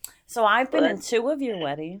 So I've been in 2 of your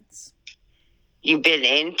weddings. You've been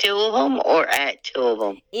in 2 of them or at 2 of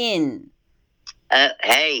them? In.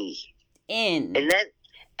 Hey, In.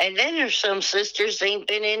 and then there's some sisters ain't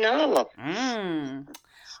been in none of them.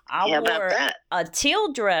 I How about wore that? a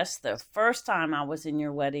teal dress the first time I was in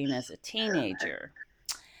your wedding as a teenager.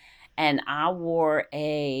 And I wore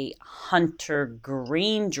a hunter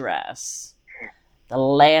green dress the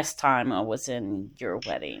last time I was in your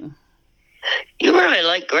wedding. You really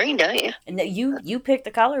like green, don't you? And you picked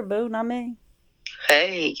the color, boo, not me.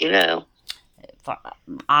 Hey,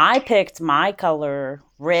 I picked my color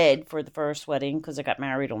red for the first wedding because I got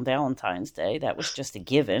married on Valentine's Day. That was just a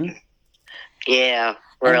given. Yeah,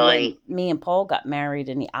 And really. when me and Paul got married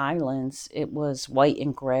in the islands, it was white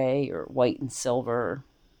and gray or white and silver.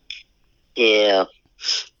 Yeah.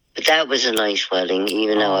 But that was a nice wedding,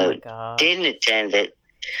 even though Oh my I God. didn't attend it.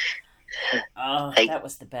 Oh, that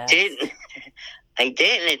was the best. I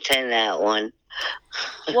didn't attend that one.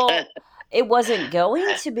 Well, it wasn't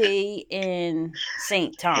going to be in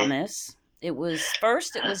St. Thomas. It was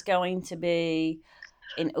going to be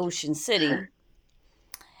in Ocean City.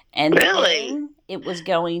 And Really? then it was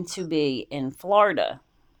going to be in Florida.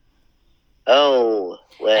 Oh,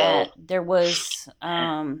 well. There was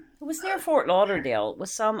it was near Fort Lauderdale. It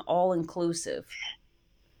was some all inclusive.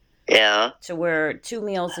 Yeah. To where 2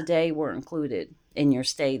 meals a day were included in your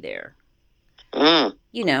stay there.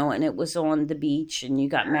 You know, and it was on the beach and you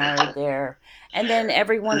got married there. And then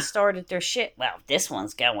everyone started their shit. Well, this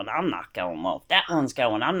one's going, I'm not going. Well, that one's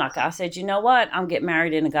going, I'm not going. I said, you know what? I'm getting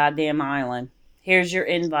married in a goddamn island. Here's your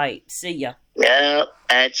invite. See ya. Yeah,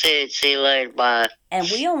 that's it. See you later. Bye. And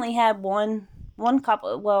we only had one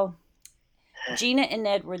couple. Well, Gina and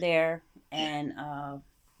Ned were there, and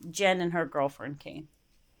Jen and her girlfriend came.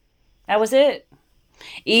 That was it.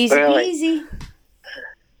 Easy peasy.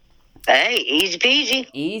 Hey, easy peasy.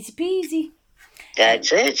 Easy peasy.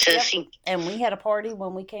 That's it, sissy. Yep. And we had a party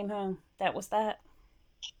when we came home. That was that.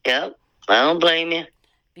 Yep. I don't blame you.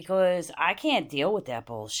 Because I can't deal with that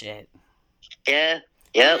bullshit. Yeah.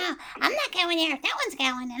 Yep. I'm not going there if that one's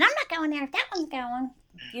going, and I'm not going there if that one's going.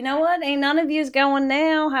 You know what? Ain't none of you's going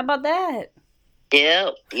now. How about that?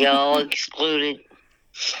 Yep. Y'all excluded.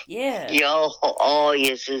 Yeah. Y'all, all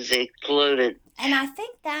yes is excluded. And I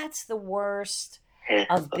think that's the worst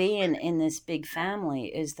of being in this big family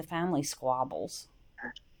is the family squabbles.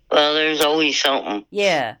 Well, there's always something.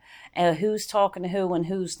 Yeah. Who's talking to who and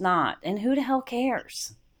who's not. And who the hell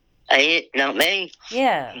cares? Not me.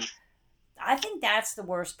 Yeah. I think that's the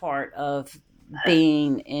worst part of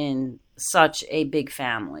being in such a big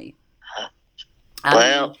family.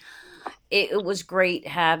 Well. It was great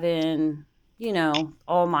having, you know,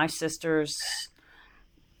 all my sisters,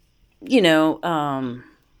 you know,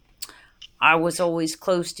 I was always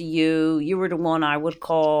close to you. You were the one I would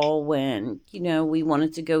call when, you know, we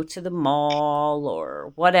wanted to go to the mall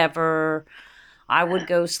or whatever. I would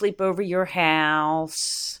go sleep over your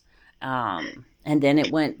house. And then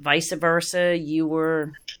it went vice versa. You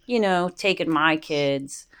were, you know, taking my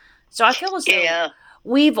kids. So I feel as though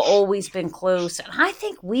we've always been close. And I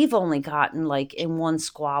think we've only gotten like in one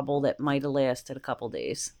squabble that might have lasted a couple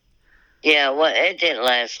days. Yeah, well, it didn't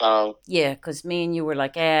last long. Yeah, because me and you were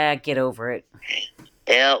like, get over it.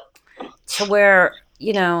 Yep. To where,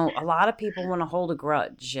 you know, a lot of people want to hold a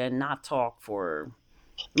grudge and not talk for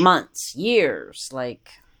months, years. Like,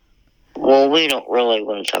 well, we don't really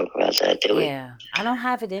want to talk about that, do we? Yeah, I don't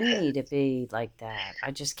have it in me to be like that.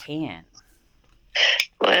 I just can't.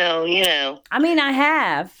 Well, you know. I mean, I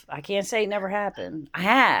have. I can't say it never happened. I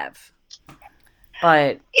have.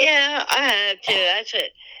 But. Yeah, I have too. That's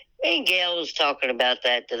it. Me and Gail was talking about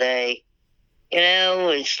that today. You know,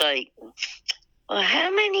 it's like, well,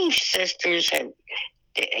 how many sisters have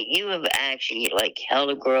you have actually like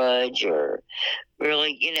held a grudge or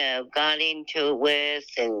really, you know, got into it with,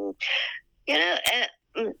 and you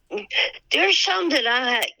know, there's some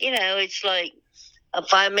that you know, it's like a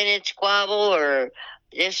 5-minute squabble, or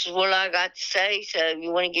this is what I got to say. So if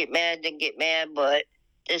you want to get mad, then get mad. But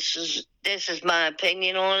this is my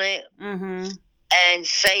opinion on it. Mm-hmm. And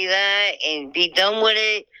say that and be done with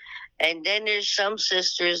it. And then there's some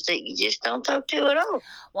sisters that you just don't talk to at all.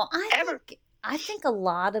 Well, I think a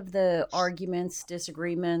lot of the arguments,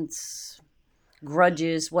 disagreements,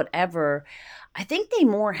 grudges, whatever, I think they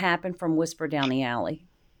more happen from whisper down the alley.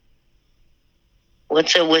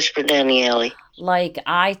 What's a whisper down the alley? Like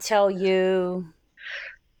I tell you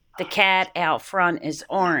the cat out front is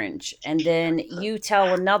orange, and then you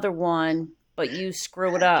tell another one, but you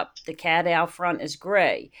screw it up. The cat out front is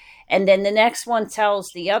gray. And then the next one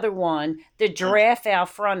tells the other one, the giraffe out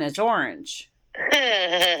front is orange. You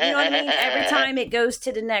know what I mean? Every time it goes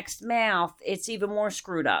to the next mouth, it's even more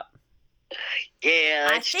screwed up. Yeah,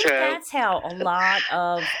 I that's think true. that's how a lot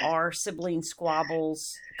of our sibling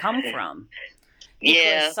squabbles come from. Because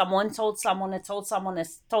Yeah, someone told someone that told someone that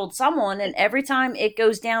told someone, and every time it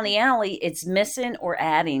goes down the alley, it's missing or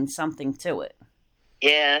adding something to it.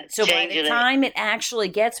 yeah, So by the changing it. time it actually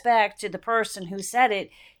gets back to the person who said it,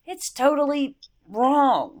 it's totally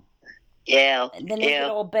wrong. Yeah, And then they get yeah,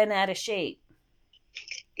 all bent out of shape.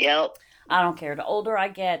 yep, I don't care. The older I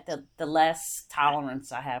get, the less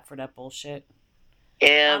tolerance I have for that bullshit. I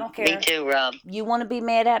yeah. don't Me care. too, Rob. You want to be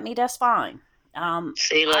mad at me? That's fine.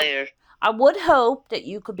 See you I later. I would hope that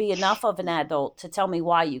you could be enough of an adult to tell me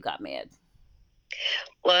why you got mad.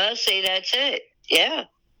 Well, see, that's it. Yeah.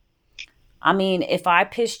 I mean, if I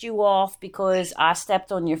pissed you off because I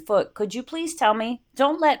stepped on your foot, could you please tell me?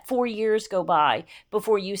 Don't let 4 years go by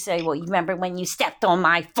before you say, well, you remember when you stepped on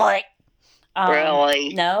my foot?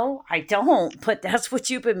 Really? No, I don't, but that's what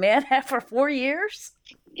you've been mad at for 4 years?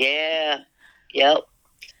 Yeah. Yep.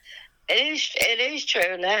 It is true,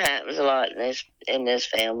 and that happens a lot in this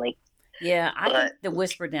family. Yeah, I But think the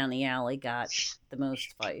whisper down the alley got the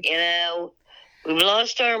most fights. you know, we've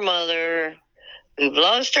lost our mother, we've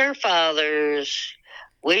lost our fathers,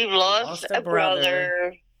 we've lost Lost a a brother.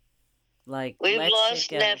 brother, Like, we've let shit lost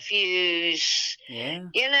go. nephews. Yeah.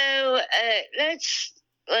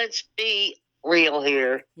 Let's be real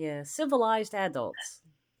here. Yeah, civilized adults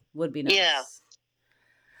would be nice. Yeah.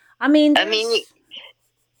 I mean, I mean,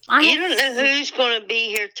 you don't know who's going to be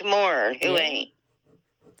here tomorrow and who Yeah. ain't.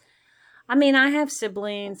 I mean, I have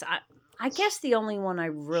siblings. I guess the only one I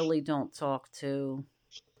really don't talk to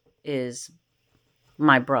is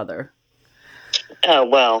my brother. Oh,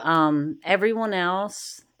 well. Everyone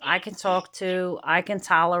else I can talk to, I can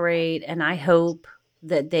tolerate, and I hope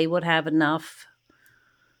that they would have enough,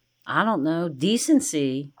 I don't know,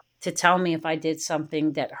 decency to tell me if I did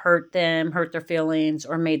something that hurt them, hurt their feelings,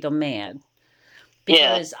 or made them mad.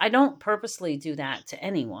 Because I don't purposely do that to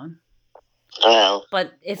anyone. Well.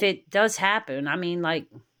 But if it does happen, I mean, like,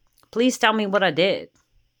 please tell me what I did.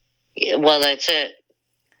 Yeah, well, that's it.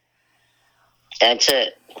 That's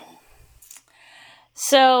it.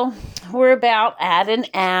 So we're about at an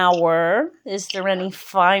hour. Is there any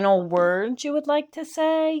final words you would like to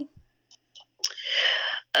say?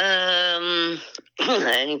 Any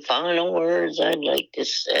final words I'd like to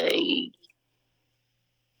say?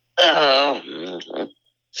 Oh,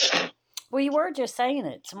 Well, you were just saying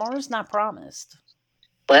it. Tomorrow's not promised.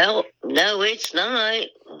 well, no, it's not.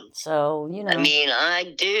 So, I mean,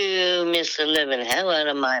 I do miss the living hell out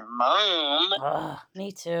of my mom.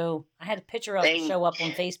 Me too. I had a picture of her show up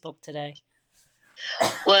on Facebook today.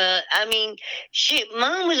 Well, I mean,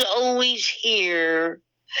 Mom was always here.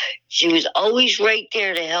 She was always right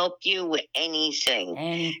there to help you with anything.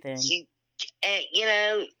 Anything.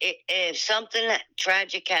 If something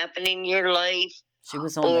tragic happened in your life, she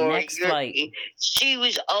was on the next flight. She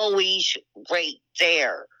was always right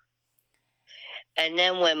there. And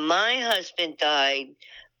then when my husband died,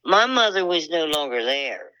 my mother was no longer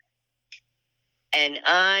there. And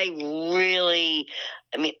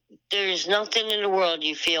there's nothing in the world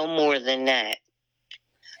you feel more than that.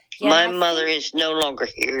 Yeah, my mother is no longer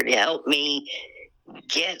here to help me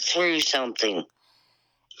get through something.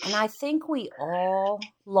 And I think we all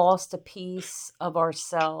lost a piece of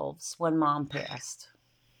ourselves when Mom passed.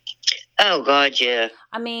 Oh, God, yeah.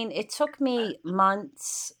 I mean, it took me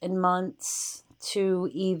months and months to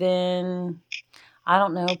even, I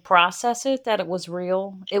don't know, process it, that it was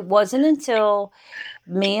real. It wasn't until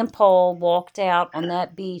me and Paul walked out on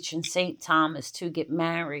that beach in St. Thomas to get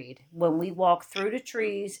married. When we walked through the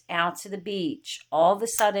trees out to the beach, all of a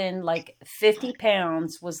sudden, like 50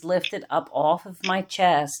 pounds was lifted up off of my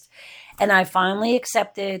chest. And I finally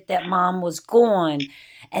accepted that Mom was gone.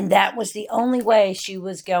 And that was the only way she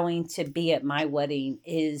was going to be at my wedding,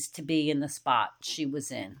 is to be in the spot she was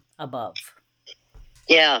in above.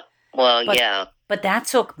 Yeah. Well, yeah. But that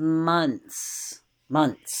took months.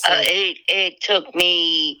 It took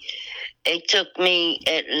me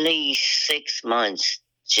at least 6 months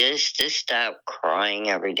just to stop crying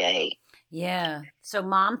every day. Yeah. So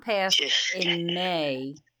Mom passed in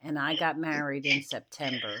May, and I got married in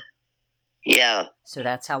September. Yeah. So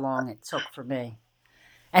that's how long it took for me.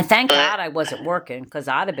 And thank God I wasn't working, because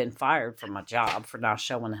I'd have been fired from my job for not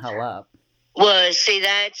showing the hell up. Well, see,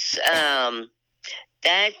 that's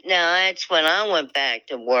when I went back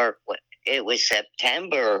to work. It was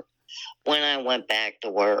September when I went back to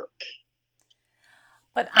work.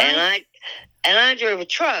 But I drove a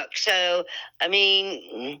truck, so I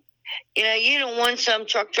mean, you don't want some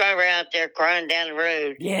truck driver out there crying down the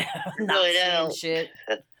road. Yeah, not really saying shit.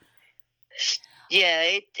 Yeah,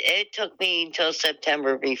 it took me until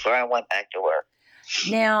September before I went back to work.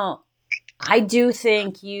 Now, I do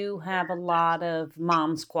think you have a lot of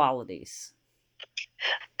mom's qualities.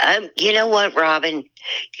 You know what, Robin?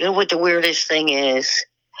 You know what the weirdest thing is?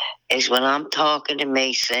 Is when I'm talking to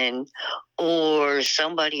Mason or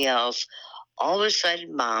somebody else, all of a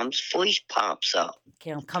sudden Mom's voice pops up.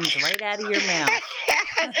 Comes right out of your mouth.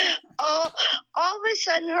 all of a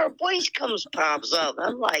sudden her voice pops up.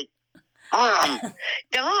 I'm like, no,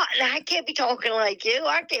 I can't be talking like you.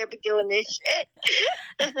 I can't be doing this shit.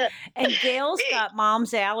 And Gail's got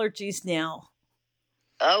mom's allergies now.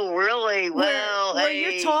 Oh, really? Well, where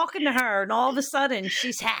you're talking to her, and all of a sudden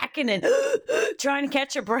she's hacking and trying to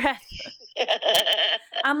catch her breath.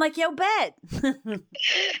 I'm like, yo, bet.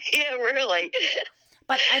 Yeah, really.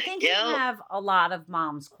 But I think you have a lot of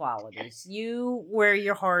mom's qualities. You wear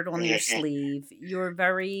your heart on your sleeve. You're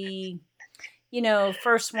very,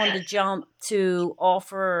 first one to jump to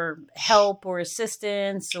offer help or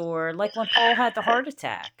assistance, or like when Paul had the heart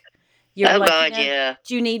attack. You're like,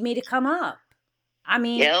 do you need me to come up? I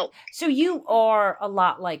mean, so you are a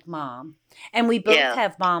lot like Mom. And we both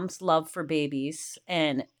have Mom's love for babies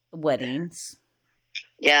and weddings.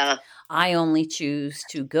 Yeah. I only choose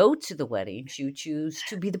to go to the weddings. You choose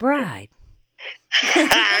to be the bride.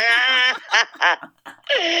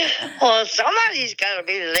 Well, somebody's got to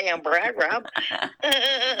be the damn bride, Rob.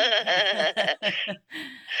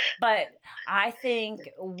 But I think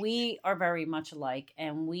we are very much alike,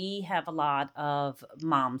 and we have a lot of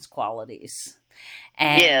Mom's qualities.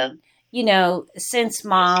 And, since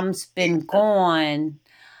Mom's been gone,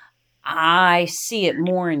 I see it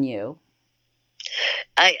more in you.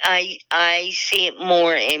 I see it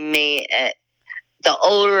more in me. The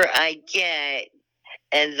older I get,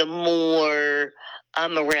 and the more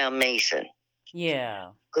I'm around Mason.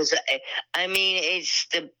 Yeah. Because, I mean, it's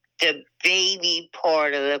the baby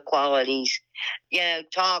part of the qualities.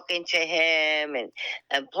 Talking to him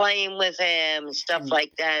and playing with him and stuff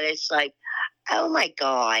like that. It's like, oh my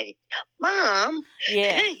God, Mom.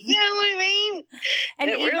 Yeah. You know what I mean? And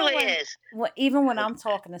it really is. Even when I'm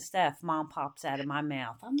talking to Steph, Mom pops out of my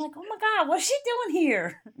mouth. I'm like, oh my God, what's she doing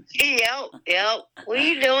here? Yep. What are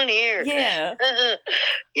you doing here? Yeah.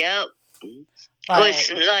 Yep.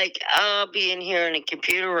 Because, I'll be in here in the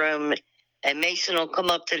computer room, and Mason will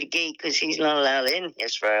come up to the gate because he's not allowed in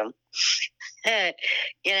his room. And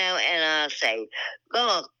I'll say,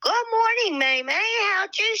 good morning, May.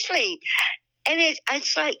 How'd you sleep? And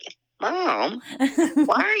it's like, Mom,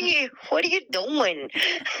 what are you doing?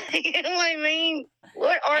 You know what I mean?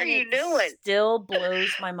 What are you doing? It still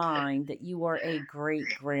blows my mind that you are a great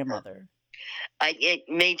grandmother.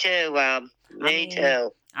 Me too, Rob. Me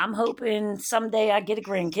too. I'm hoping someday I get a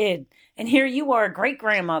grandkid. And here you are, a great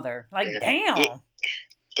grandmother. Like, damn.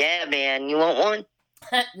 Yeah, man. You want one?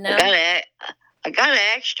 No. I got an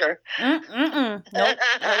extra. Nope.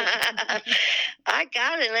 I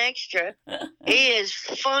got an extra. He is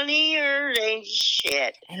funnier than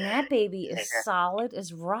shit. And that baby is solid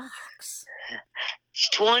as rocks. He's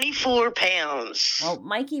 24 pounds. Well,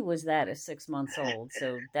 Mikey was that at 6 months old,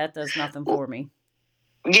 so that does nothing for me.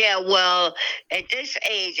 Yeah, well, at this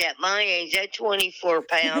age, at my age, that 24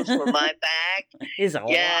 pounds for my back is a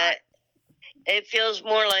lot. It feels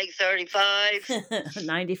more like 35.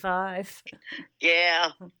 95.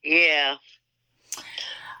 Yeah.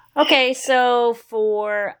 Okay, so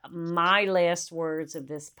for my last words of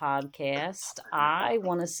this podcast, I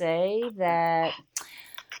want to say that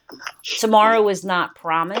tomorrow is not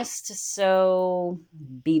promised, so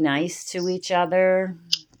be nice to each other.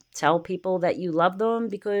 Tell people that you love them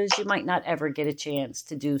because you might not ever get a chance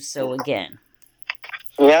to do so again.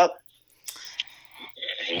 Yep.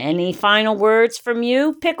 Any final words from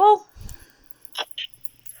you, Pickle?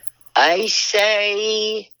 I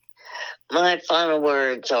say my final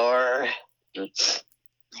words are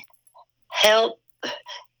help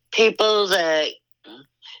people that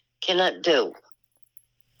cannot do.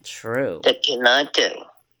 True. That cannot do.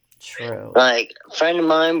 True. Like a friend of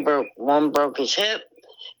mine broke his hip,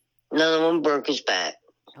 another one broke his back.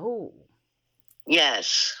 Oh.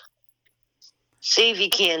 Yes. See if you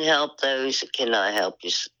can't help those that cannot help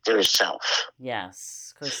yourself.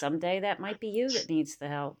 Yes, because someday that might be you that needs the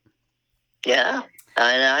help. Yeah,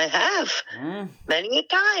 and I have many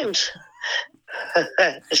times.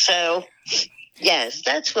 So, yes,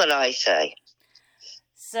 that's what I say.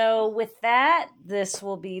 So with that, this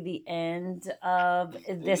will be the end of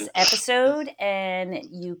this episode, and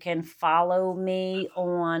you can follow me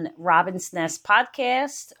on Robin's Nest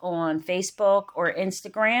Podcast on Facebook or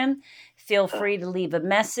Instagram. Feel free to leave a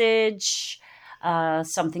message.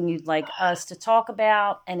 something you'd like us to talk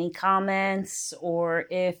about, any comments, or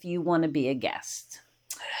if you want to be a guest.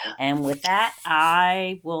 And with that,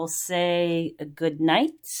 I will say good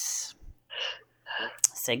night.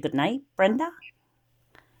 Say good night, Brenda.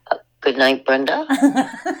 Good night, Brenda.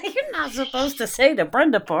 You're not supposed to say the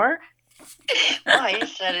Brenda part. Well, I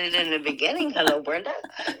said it in the beginning. Hello, Brenda.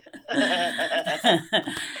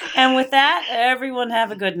 And with that, everyone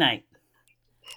have a good night.